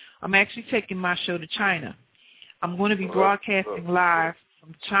year, I'm actually taking my show to China. I'm going to be broadcasting live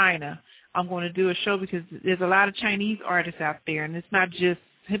from China. I'm going to do a show because there's a lot of Chinese artists out there, and it's not just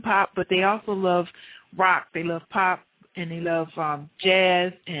hip-hop, but they also love rock, they love pop, and they love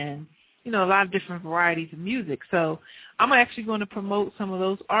jazz and, a lot of different varieties of music. So I'm actually going to promote some of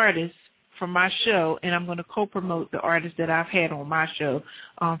those artists from my show, and I'm going to co-promote the artists that I've had on my show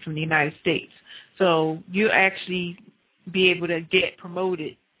from the United States. So you'll actually be able to get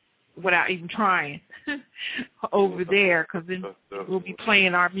promoted without even trying over there, because then we'll be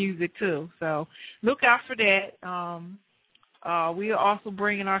playing our music too. So look out for that. We are also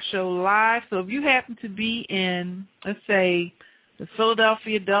bringing our show live. So if you happen to be in, let's say, the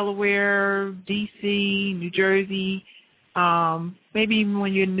Philadelphia, Delaware, D.C., New Jersey, maybe even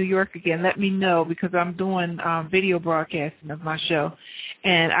when you're in New York again, let me know, because I'm doing video broadcasting of my show,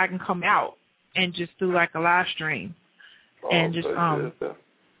 and I can come out and just do like a live stream. And just, I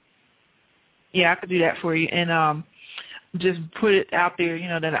could do that for you. And just put it out there,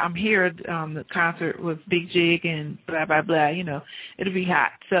 that I'm here at the concert with Bigg Jigg and blah, blah, blah, it'll be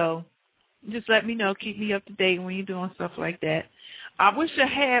hot. So just let me know. Keep me up to date when you're doing stuff like that. I wish I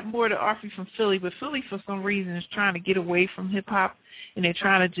had more to offer from Philly, but Philly, for some reason, is trying to get away from hip-hop, and they're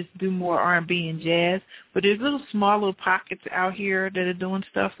trying to just do more R&B and jazz. But there's small little pockets out here that are doing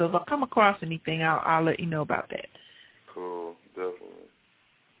stuff. So if I come across anything, I'll let you know about that. Cool, definitely.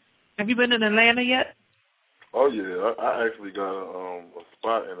 Have you been in Atlanta yet? Oh yeah, I actually got a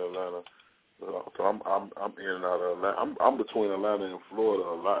spot in Atlanta, so I'm in and out of Atlanta. I'm between Atlanta and Florida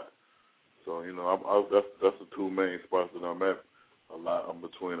a lot, so that's the two main spots that I'm at a lot. I'm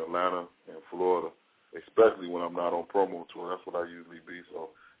between Atlanta and Florida, especially when I'm not on promo tour. That's what I usually be. So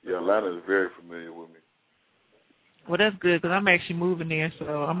yeah, Atlanta is very familiar with me. Well, that's good, because I'm actually moving there, so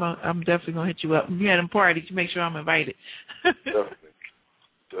I'm definitely gonna hit you up. If you had them parties, you make sure I'm invited.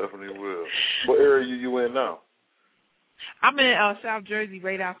 Definitely will. What area you in now? I'm in South Jersey,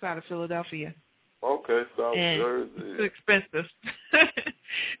 right outside of Philadelphia. Okay, South Jersey. It's too expensive.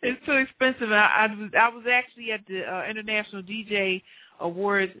 It's too expensive. I was actually at the International DJ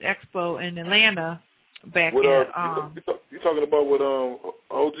Awards Expo in Atlanta back in. You talking about with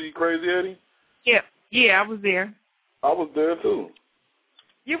OG Crazy Eddie? Yeah, I was there. I was there too.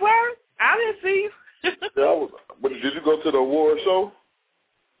 You were? I didn't see you. Yeah, I was. But did you go to the award show?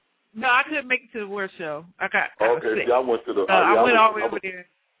 No, I couldn't make it to the award show. I was sick. Yeah, I went to the. I went all the way over there.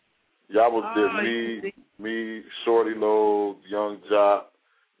 Yeah, I was there. Me, Shorty Low, Young Jock,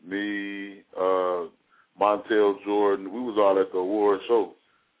 me, Montel Jordan. We was all at the award show.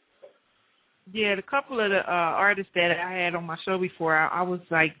 Yeah, the couple of the artists that I had on my show before, I was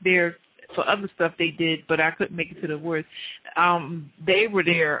like there for other stuff they did, but I couldn't make it to the awards. They were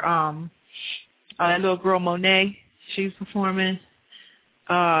there. That little girl Monet, she was performing.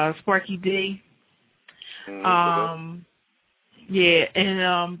 Sparky D. Yeah,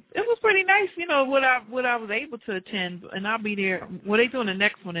 and it was pretty nice, what I was able to attend, and I'll be there. Well, they're doing the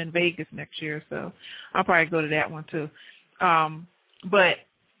next one in Vegas next year, so I'll probably go to that one too. But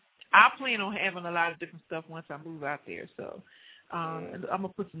I plan on having a lot of different stuff once I move out there, so I'm gonna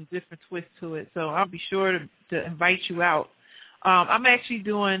put some different twists to it. So I'll be sure to invite you out. I'm actually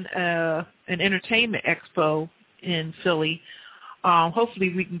doing an entertainment expo in Philly.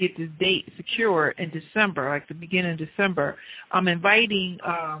 Hopefully we can get this date secure in December, like the beginning of December. I'm inviting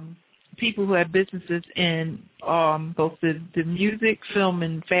people who have businesses in both the music, film,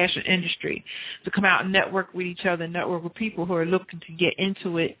 and fashion industry to come out and network with each other, network with people who are looking to get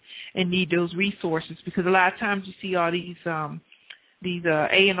into it and need those resources. Because a lot of times you see all these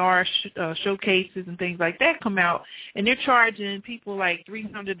A&R showcases and things like that come out, and they're charging people like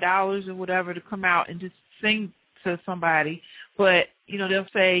 $300 or whatever to come out and just sing to somebody, but they'll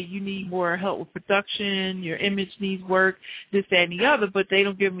say you need more help with production, your image needs work, this, that, and the other, but they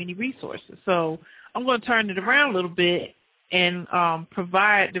don't give them any resources. So I'm going to turn it around a little bit and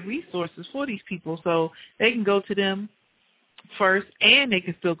provide the resources for these people so they can go to them first, and they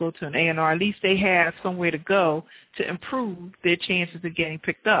can still go to an A&R. At least they have somewhere to go to improve their chances of getting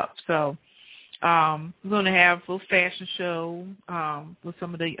picked up. So we're going to have a little fashion show with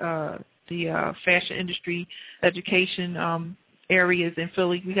some of the fashion industry education areas in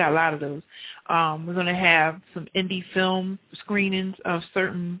Philly. We got a lot of those. We're going to have some indie film screenings of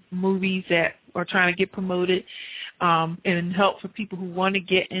certain movies that are trying to get promoted and help for people who want to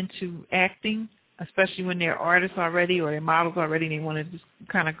get into acting, especially when they're artists already or they're models already and they want to just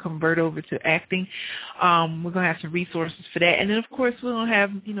kind of convert over to acting. We're going to have some resources for that. And then, of course, we're going to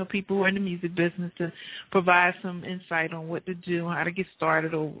have, people who are in the music business to provide some insight on what to do, how to get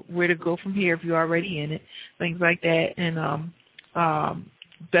started, or where to go from here if you're already in it, things like that. And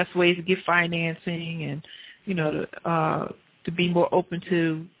best ways to get financing and, to be more open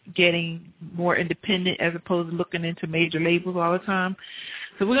to getting more independent as opposed to looking into major labels all the time.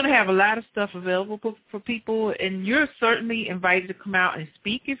 So we're going to have a lot of stuff available for people, and you're certainly invited to come out and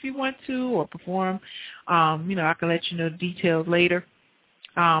speak if you want to or perform. I can let you know the details later,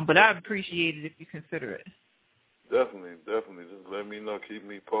 but I'd appreciate it if you consider it. Definitely. Just let me know. Keep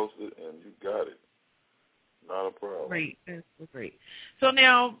me posted, and you got it. Not a problem. Great. That's great. So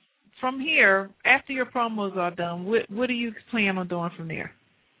now, from here, after your promos are done, what do you plan on doing from there?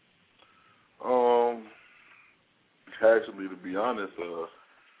 Actually, to be honest, I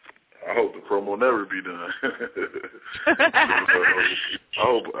hope the promo never be done. I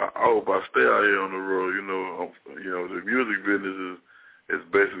hope I stay out here on the road. The music business is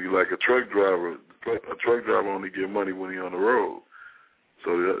basically like a truck driver. A truck driver only get money when he's on the road.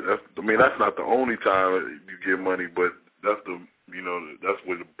 So that's not the only time you get money, but that's that's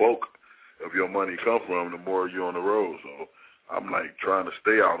where the bulk of your money come from. The more you're on the road, so I'm like trying to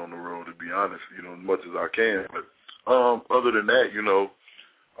stay out on the road, to be honest, as much as I can. But other than that,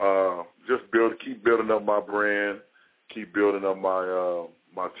 just keep building up my brand, keep building up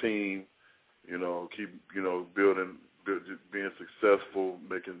my team, keep building, being successful,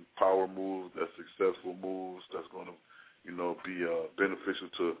 making power moves, that's successful moves, that's going to be beneficial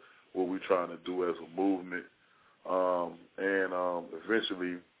to what we're trying to do as a movement, and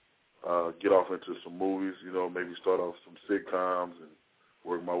eventually get off into some movies, maybe start off some sitcoms and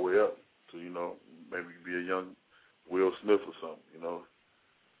work my way up to, maybe be a young Will Smith or something,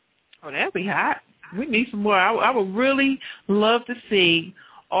 Oh, that'd be hot. We need some more. I would really love to see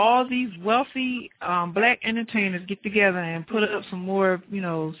all these wealthy black entertainers get together and put up some more,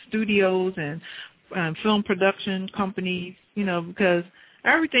 studios and film production companies, because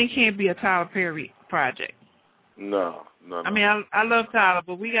everything can't be a Tyler Perry project. No. I mean, I love Tyler,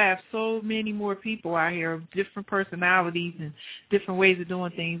 but we have so many more people out here of different personalities and different ways of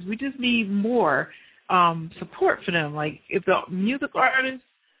doing things. We just need more support for them. Like, if the music artists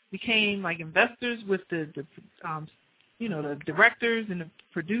became like investors with the directors and the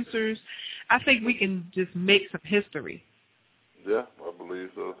producers, I think we can just make some history. Yeah, I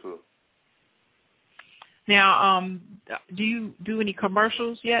believe so too. Now, do you do any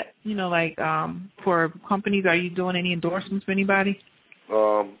commercials yet? For companies, are you doing any endorsements for anybody?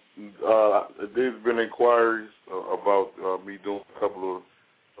 There's been inquiries about me doing a couple of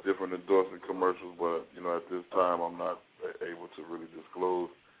different endorsement commercials, but at this time I'm not able to really disclose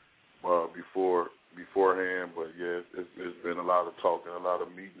beforehand. But yeah, it's been a lot of talk and a lot of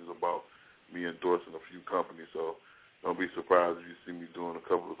meetings about me endorsing a few companies. So don't be surprised if you see me doing a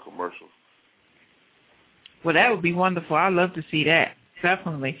couple of commercials. Well, that would be wonderful. I'd love to see that,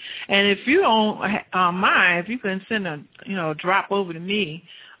 definitely. And if you don't mind, if you can send a drop over to me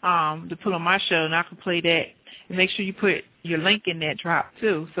to put on my show, and I can play that, and make sure you put your link in that drop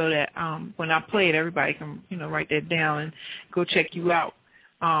too, so that when I play it, everybody can write that down and go check you out.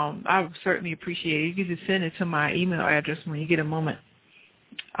 I would certainly appreciate it. You can just send it to my email address when you get a moment.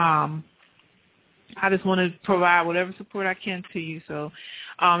 I just want to provide whatever support I can to you. So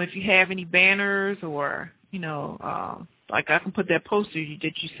if you have any banners or like I can put that poster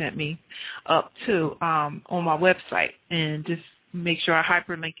that you sent me up too on my website, and just make sure I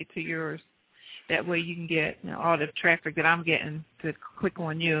hyperlink it to yours. That way you can get all the traffic that I'm getting to click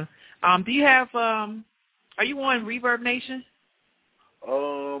on you. Do you have? Are you on Reverb Nation?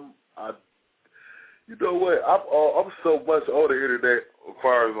 You know what? I'm so much on the internet as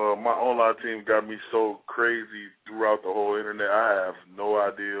far as my online team got me so crazy throughout the whole internet. I have no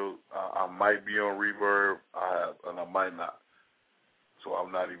idea. I might be on Reverb, and I might not. So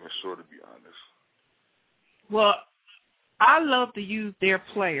I'm not even sure, to be honest. Well, I love to use their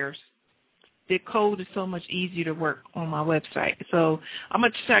players the code is so much easier to work on my website. So I'm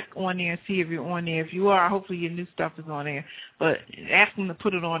going to check on there and see if you're on there. If you are, hopefully your new stuff is on there. But ask them to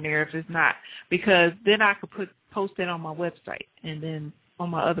put it on there if it's not, because then I could post it on my website and then on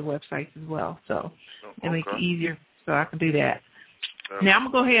my other websites as well. So it makes it easier, so I can do that. Now I'm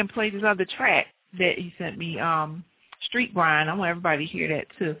going to go ahead and play this other track that he sent me, Street Grind. I want everybody to hear that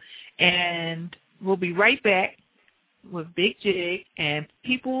too. And we'll be right back with Bigg Jigg, and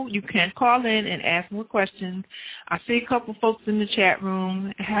people, you can call in and ask more questions. I see a couple folks in the chat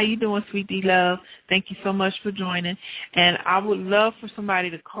room. How you doing, Sweet D Love? Thank you so much for joining. And I would love for somebody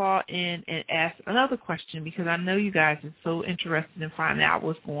to call in and ask another question, because I know you guys are so interested in finding out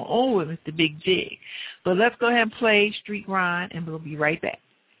what's going on with Mr. Bigg Jigg. But let's go ahead and play Street Grind, and we'll be right back.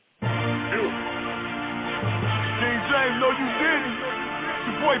 James, know you did it.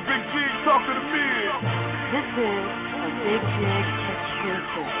 Your boy Bigg Jigg talking to me. This is a Bigg Jigg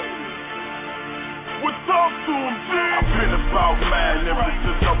exclusive. Well, talk to him, G. I've been about mine ever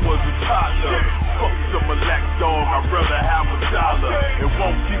since I was a toddler. Fuck some black dog, I'd rather have $1. It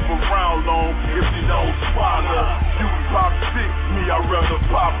won't keep around long if you don't swallow. You pop sick, me, I'd rather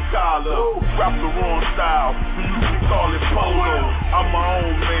pop collar. Rap the wrong style, so you can call it polo. I'm my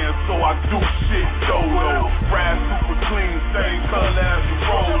own man, so I do shit solo. Ride super clean, same color as the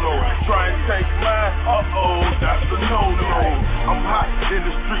Rolo. Try and take mine, that's a no-no. I'm hot in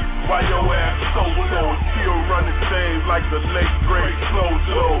the street while your ass solo. Still running things like the late great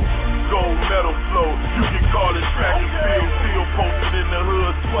Flojo. Gold metal flow, you can call it track and field. Still posted in the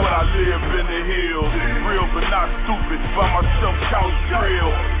hood, but I live in the hills. Real but not stupid, by myself couch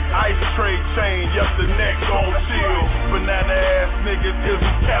drill. Ice tray chain, yes the neck gon' chill. Banana ass niggas is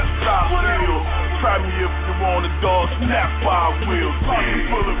a cat style deal. Try me if you want a dog, snap 5 wheels.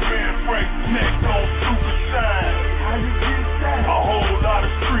 Pocket full of band brakes, neck gon' super shine. How you get that? A whole lot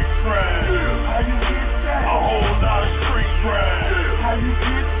of street crime. How you get that? A whole lot of street crime. How you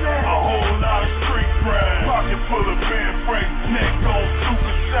get that? A whole lot of street crime. Pocket full of band brakes, neck gon'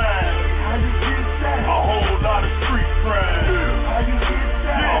 super shine. How you get that? A whole lot of street crime. How you get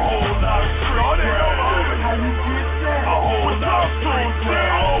that? A whole lot of street crime. How you get that? A whole lot of street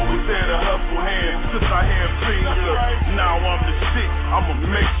crime. I always had a hustle hand since I had fingers. Now I'm the shit, I'ma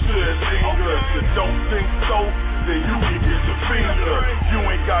make sure it lingers. You don't think so? Then you can get your finger. You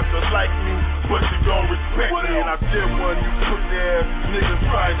ain't got to like me, but you gon' respect me. And I did one, you put there, niggas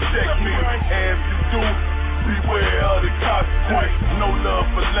try and check me. And if you do, beware of the consequence. No love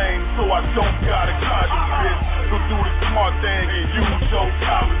for lame, so I don't gotta conscience, bitch. So do the smart thing and use your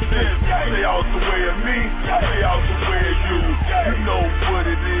common sense. Stay out the way of me, stay out the way of you. You know what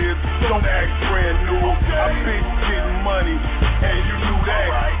it is, don't act brand new. I've been getting money, and you knew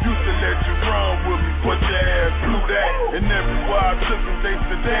that. Used to let you run with me, but your ass blew that. And everywhere I took them, they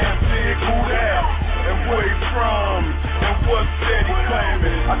said, damn, Jigg, who that? And where he from? And what said he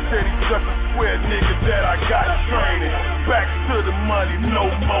claiming? I said he just a square nigga that I got training. Back to the money, no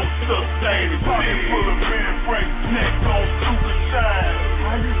more sustaining. Pocket full of band brakes, neck on super shine.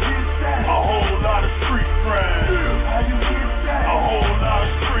 How you get that? A whole lot of street crime. How you get that? A whole lot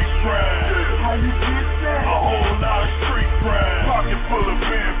of street crime. How you get that? A whole lot of street crime. Pocket full of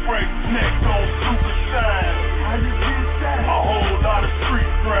band brakes, neck on super shine. How you get that? A whole lot of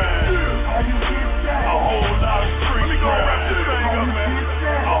street crime. How you get that? A whole lot of street crime.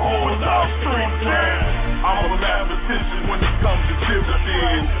 A whole lot of street crime. I'm a mathematician when it comes to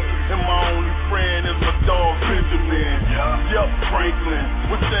dividends. And my only friend is my dog Benjamin. Yup, Franklin,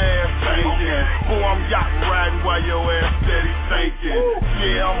 what the ass thinking? Boy, I'm yacht riding while your ass steady thinking.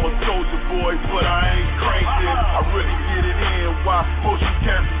 Yeah, I'm a soldier boy, but I ain't cranking. I really get it in while most you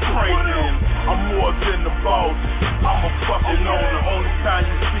cats is cranking. I'm more than the boss, I'm a fucking owner. Only time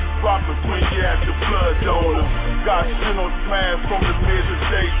you see rockers when you at the blood donor. Got shit on smash from the mid to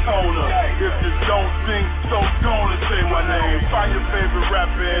Daytona. If you don't think so, gonna say my name. Find your favorite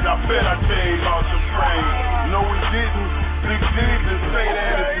rapper and I bet I changed all your brain. No, we didn't. Bigg Jigg didn't say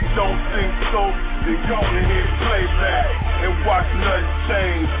that. If you don't think so, then go ahead and play back and watch nothing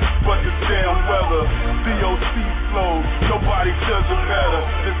change but the damn weather. DOC flow, nobody does it better.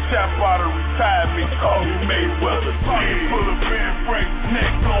 The chap out of retirement, call me Mayweather. Pocket full of band brakes,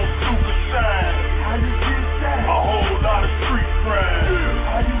 neck on super shine. How you get that? A whole lot of street crime.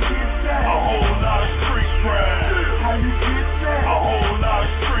 How you get that? A whole lot of street crime. How you get that? A whole lot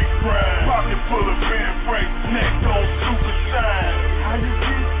of street crime. Pocket full of band brakes, neck on super shine. How you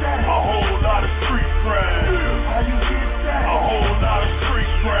get that? A whole lot of street crime. How you get that? A whole lot of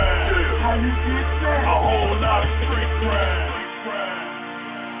street crime. How you get that? A whole lot of street crime.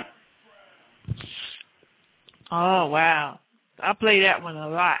 Oh, wow. I play that one a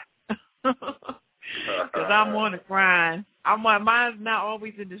lot. Because I'm on the grind. Mine's not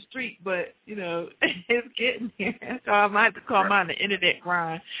always in the street, but, you know, it's getting here. So I might have to call mine the internet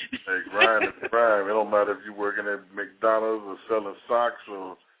grind. Hey, grind is grind. It don't matter if you're working at McDonald's or selling socks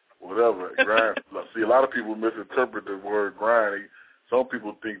or whatever. Grind. See, a lot of people misinterpret the word grind. Some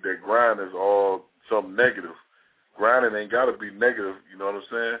people think that grind is all something negative. Grinding ain't got to be negative, you know what I'm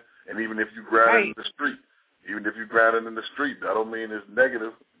saying? And even if you grind in the street, that don't mean it's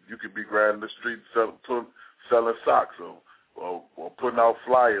negative. You could be grinding in the street selling socks or putting out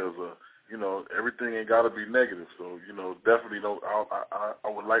flyers or, you know, everything ain't got to be negative. So, you know, definitely don't. I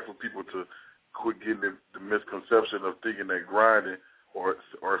would like for people to quit getting the misconception of thinking that grinding or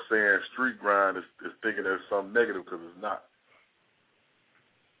saying street grind is thinking there's something negative, because it's not.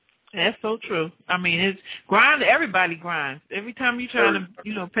 That's so true. I mean, it's grind. Everybody grinds. Every time you're trying to,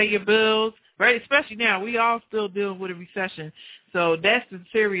 you know, pay your bills, right? Especially now, we all still dealing with a recession. So that's the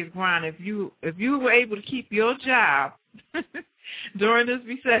serious grind. If you were able to keep your job during this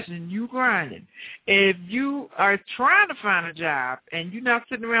recession, you grinding. If you are trying to find a job and you're not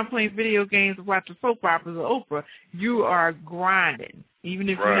sitting around playing video games or watching soap operas or Oprah, you are grinding. Even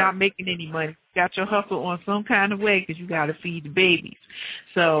if you're not making any money, you got your hustle on some kind of way because you got to feed the babies.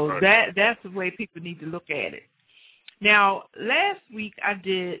 So that's the way people need to look at it. Now, last week I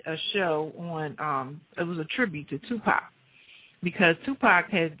did a show on, it was a tribute to Tupac, because Tupac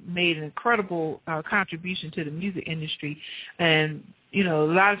has made an incredible contribution to the music industry. And, you know,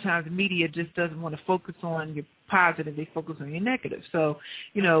 a lot of times the media just doesn't want to focus on your positive, they focus on your negative. So,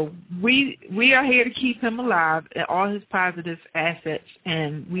 you know, we are here to keep him alive and all his positive assets,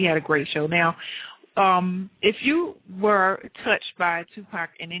 and we had a great show. Now, if you were touched by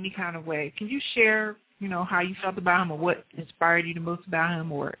Tupac in any kind of way, can you share, you know, how you felt about him or what inspired you the most about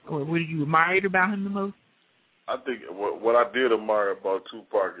him or what you admired about him the most? I think what I did admire about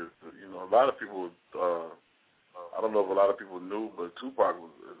Tupac is, you know, a lot of people, I don't know if a lot of people knew, but Tupac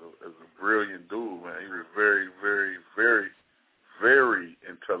is a brilliant dude, man. He was very, very, very, very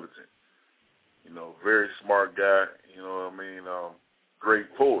intelligent. You know, very smart guy. You know what I mean?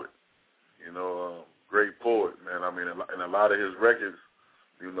 Great poet. You know, great poet, man. I mean, and a lot of his records,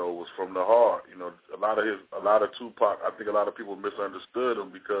 you know, was from the heart. You know, a lot of Tupac, I think a lot of people misunderstood him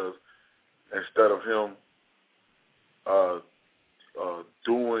because instead of him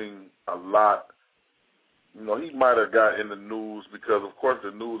doing a lot, you know, he might have got in the news because, of course,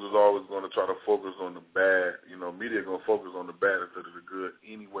 the news is always going to try to focus on the bad. You know, media going to focus on the bad instead of the good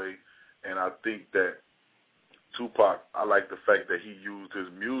anyway. And I think that Tupac, I like the fact that he used his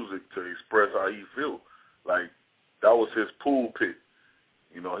music to express how he feel. Like, that was his pulpit.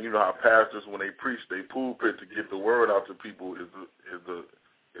 You know how pastors, when they preach, they pulpit to get the word out to people is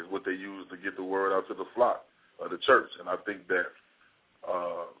what they use to get the word out to the flock of the church. And I think that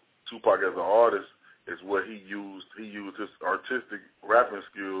Tupac as an artist is what he used. He used his artistic rapping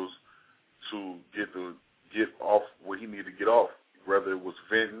skills to get off what he needed to get off, whether it was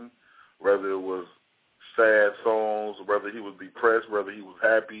venting, whether it was sad songs, whether he was depressed, whether he was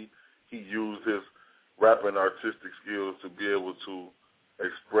happy. He used his rapping artistic skills to be able to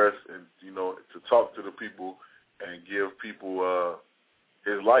express and, you know, to talk to the people and give people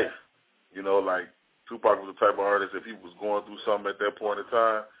his life. You know, like Tupac was the type of artist, if he was going through something at that point in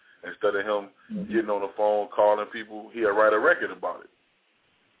time, instead of him getting on the phone calling people, he'd write a record about it.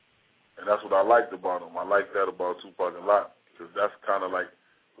 And that's what I liked about him. I like that about Tupac a lot, because that's kind of like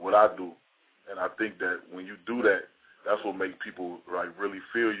what I do. And I think that when you do that, that's what makes people like really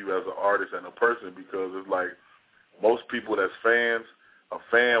feel you as an artist and a person, because it's like most people that's fans, a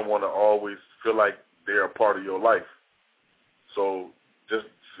fan want to always feel like they're a part of your life. So just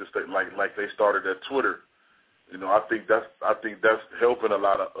like they started at Twitter. You know, I think that's helping a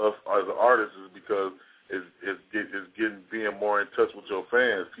lot of us as artists, is because it's being more in touch with your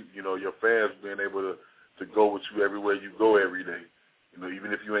fans. You know, your fans being able to go with you everywhere you go every day. You know,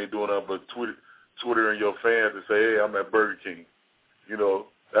 even if you ain't doing nothing but Twitter and your fans and say, hey, I'm at Burger King. You know,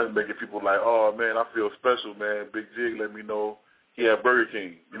 that's making people like, oh man, I feel special, man. Bigg Jigg let me know he at Burger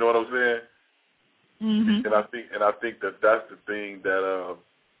King. You know what I'm saying? Mm-hmm. And I think that that's the thing that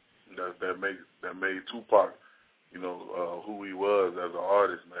made Tupac, you know, who he was as an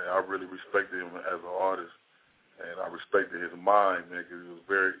artist, man. I really respected him as an artist, and I respected his mind, man, because he was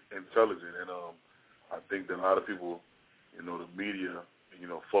very intelligent. And I think that a lot of people, you know, the media, you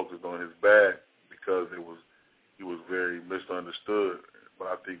know, focused on his bad because he was very misunderstood. But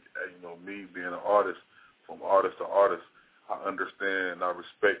I think, you know, me being an artist, from artist to artist, I understand and I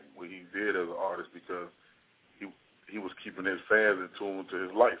respect what he did as an artist, because he was keeping his fans in tune to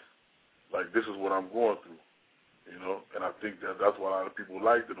his life. Like, this is what I'm going through, you know. And I think that's why a lot of people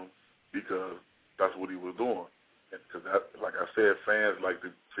liked him, because that's what he was doing. Because, like I said, fans like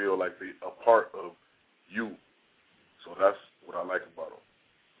to feel like they're a part of you. So that's what I like about him.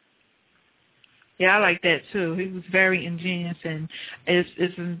 Yeah, I like that too. He was very ingenious, and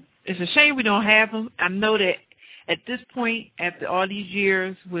it's a shame we don't have him. I know that at this point, after all these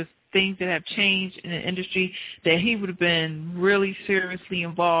years, with things that have changed in the industry, that he would have been really seriously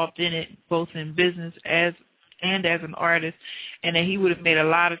involved in it, both in business as an artist, and that he would have made a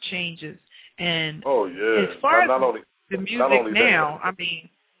lot of changes. And as far as the music now, I mean,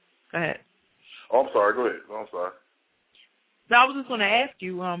 go ahead. Oh, I'm sorry. Go ahead. I'm sorry. No, I was just going to ask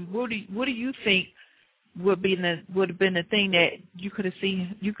you, what do you think would have been the thing that you could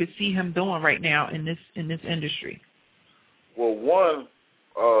see him doing right now in this industry? Well, one,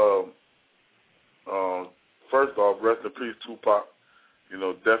 first off, rest in peace, Tupac.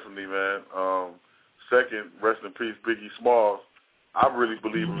 Definitely, man. Second, rest in peace, Biggie Smalls. I really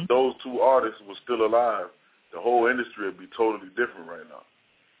believe if those two artists were still alive, the whole industry would be totally different right now.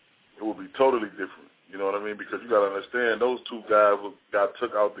 It would be totally different. You know what I mean? Because you got to understand, those two guys got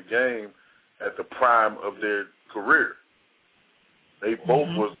took out the game at the prime of their career. They both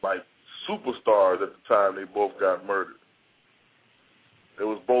was like superstars at the time they both got murdered. They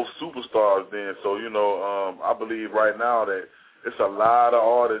was both superstars then. So, I believe right now that it's a lot of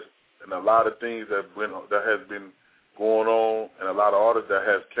artists and a lot of things that has been going on, and a lot of artists that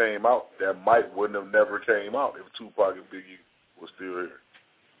has came out that wouldn't have never came out if Tupac and Biggie was still here.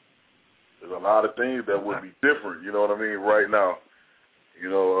 There's a lot of things that would be different, you know what I mean, right now.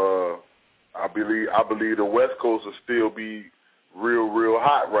 I believe the West Coast will still be real, real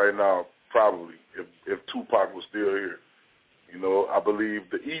hot right now, probably, if Tupac was still here. I believe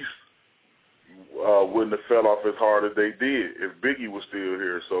the East wouldn't have fell off as hard as they did if Biggie was still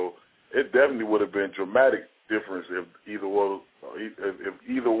here. So it definitely would have been dramatic difference if either one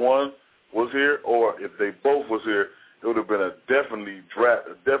was here, or if they both was here. It would have been a definitely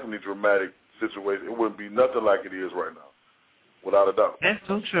dramatic situation. It wouldn't be nothing like it is right now, without a doubt. That's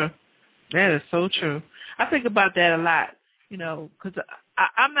so true. That is so true. I think about that a lot, because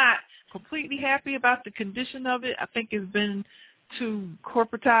I'm not completely happy about the condition of it. I think it's been too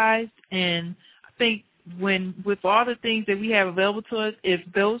corporatized, and I think with all the things that we have available to us, if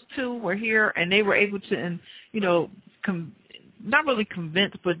those two were here and they were able to, not really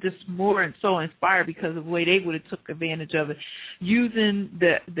convinced, but just more and so inspired because of the way they would have took advantage of it, using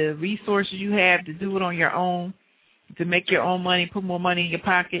the resources you have to do it on your own, to make your own money, put more money in your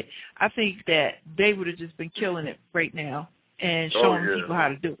pocket, I think that they would have just been killing it right now and showing people how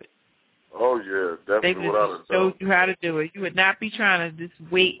to do it. Oh, yeah, definitely. They would have showed you how to do it. You would not be trying to just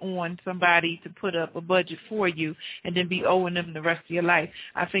wait on somebody to put up a budget for you and then be owing them the rest of your life.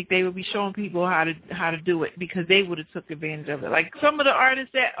 I think they would be showing people how to do it because they would have took advantage of it. Like some of the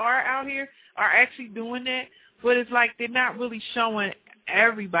artists that are out here are actually doing that, but it's like they're not really showing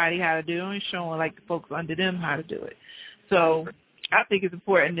everybody how to do it. They're only showing like the folks under them how to do it. So I think it's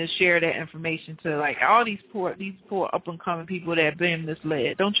important to share that information to like all these poor up and coming people that have been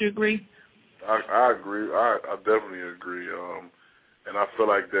misled. Don't you agree? I agree. I definitely agree. And I feel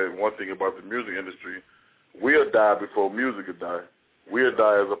like that one thing about the music industry, we'll die before music will die. We'll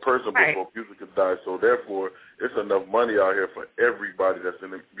die as a person before music will die. So therefore, it's enough money out here for everybody that's in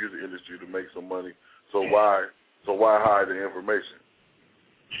the music industry to make some money. So why hide the information?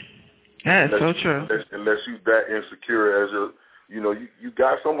 That's so true. Unless you that insecure as you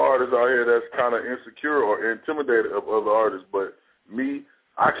got some artists out here that's kind of insecure or intimidated of other artists, but me,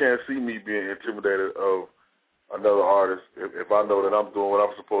 I can't see me being intimidated of another artist if I know that I'm doing what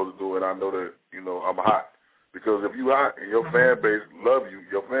I'm supposed to do and I know that, I'm hot. Because if you hot and your fan base love you,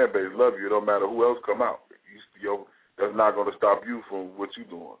 it don't matter who else come out. That's not going to stop you from what you're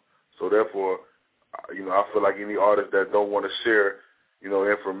doing. So therefore, I feel like any artist that don't want to share,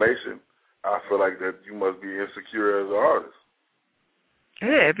 information, I feel like that you must be insecure as an artist.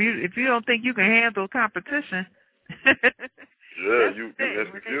 Yeah, if you don't think you can handle competition. Yeah, you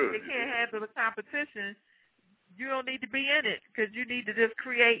insecure. If you can't handle the competition, you don't need to be in it because you need to just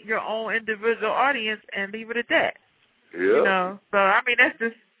create your own individual audience and leave it at that. Yeah. So I mean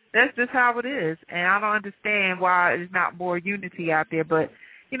that's just how it is, and I don't understand why there's not more unity out there. But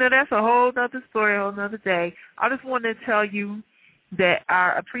that's a whole other story, a whole other day. I just wanted to tell you that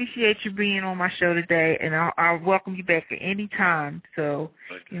I appreciate you being on my show today, and I'll welcome you back at any time. So,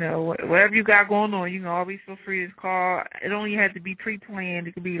 whatever you got going on, you can always feel free to call. It only has to be pre-planned.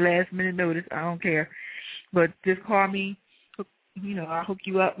 It could be last-minute notice. I don't care. But just call me. I'll hook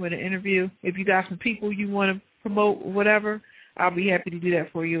you up with an interview. If you got some people you want to promote or whatever, I'll be happy to do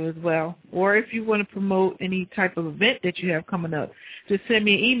that for you as well. Or if you want to promote any type of event that you have coming up, just send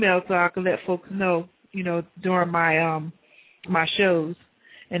me an email so I can let folks know, during my my shows,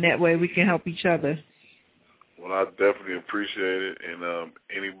 and that way we can help each other. Well, I definitely appreciate it, and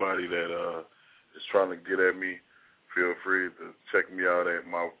anybody that is trying to get at me, feel free to check me out at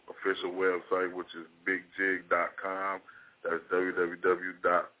my official website, which is BiggJigg.com. That's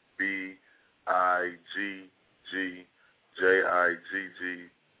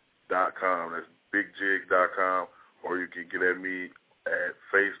www.BiggJigg.com. That's BiggJigg.com. Or you can get at me at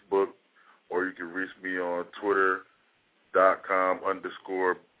Facebook, or you can reach me on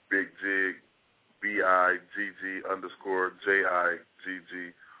Twitter.com/BiggJigg,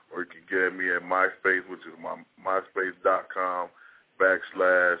 BIGG_JIGG. Or you can get at me at MySpace, which is my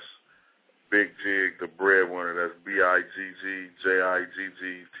MySpace.com/Bigg Jigg the Breadwinner. That's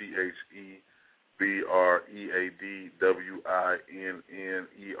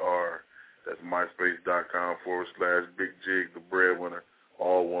BIGGJIGGTHEBREADWINNER. That's MySpace.com/Bigg Jigg the Breadwinner,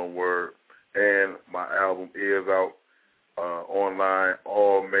 all one word. And my album is out online,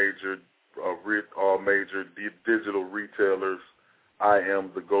 all major digital retailers. I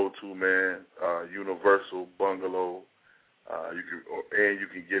am the go-to man, Universal Bungalow. You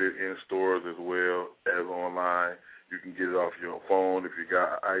can get it in stores as well as online. You can get it off your phone. If you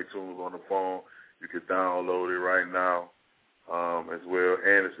got iTunes on the phone, you can download it right now as well.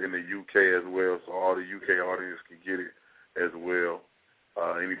 And it's in the UK as well, so all the UK audience can get it as well.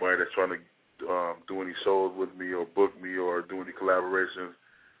 Anybody that's trying to do any shows with me or book me or do any collaborations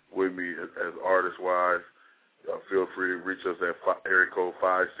with me as artist-wise, feel free to reach us at area code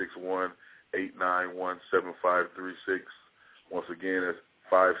 561-891-7536. Once again, that's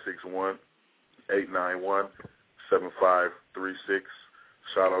 561-891-7536.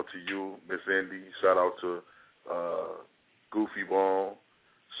 Shout out to you, Miss Indy. Shout out to Goofy Bone.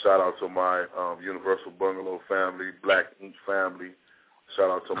 Shout out to my Universal Bungalow family, Black Ink family. Shout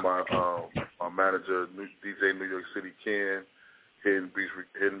out to my my manager, DJ New York City Ken, Hidden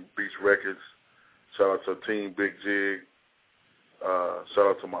Beach Records. Shout out to Team Bigg Jigg. Shout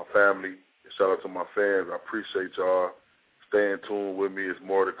out to my family. Shout out to my fans. I appreciate y'all. Stay in tune with me. There's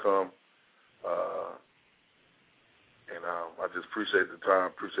more to come. And I just appreciate the time,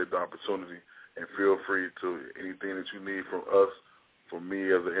 appreciate the opportunity, and feel free to anything that you need from us, from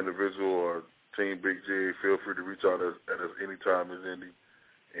me as an individual or Team Bigg Jigg, feel free to reach out at us anytime, anytime.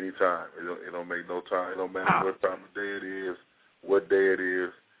 It don't make no time. It don't matter what time of day it is, what day it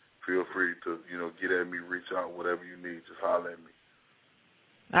is. Feel free to, get at me, reach out, whatever you need. Just holler at me.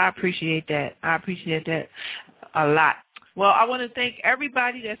 I appreciate that. I appreciate that a lot. Well, I want to thank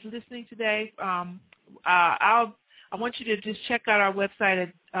everybody that's listening today. I want you to just check out our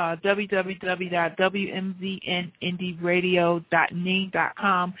website at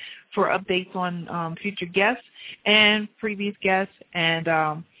www.wmznindieradio.ning.com for updates on future guests and previous guests.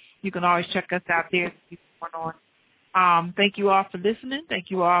 And you can always check us out there. Thank you all for listening. Thank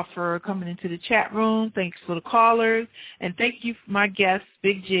you all for coming into the chat room. Thanks for the callers. And thank you, my guest,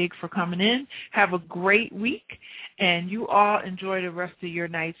 Bigg Jigg, for coming in. Have a great week. And you all enjoy the rest of your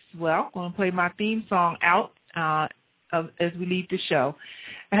nights as well. I'm going to play my theme song out as we leave the show.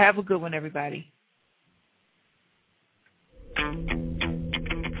 Have a good one, everybody.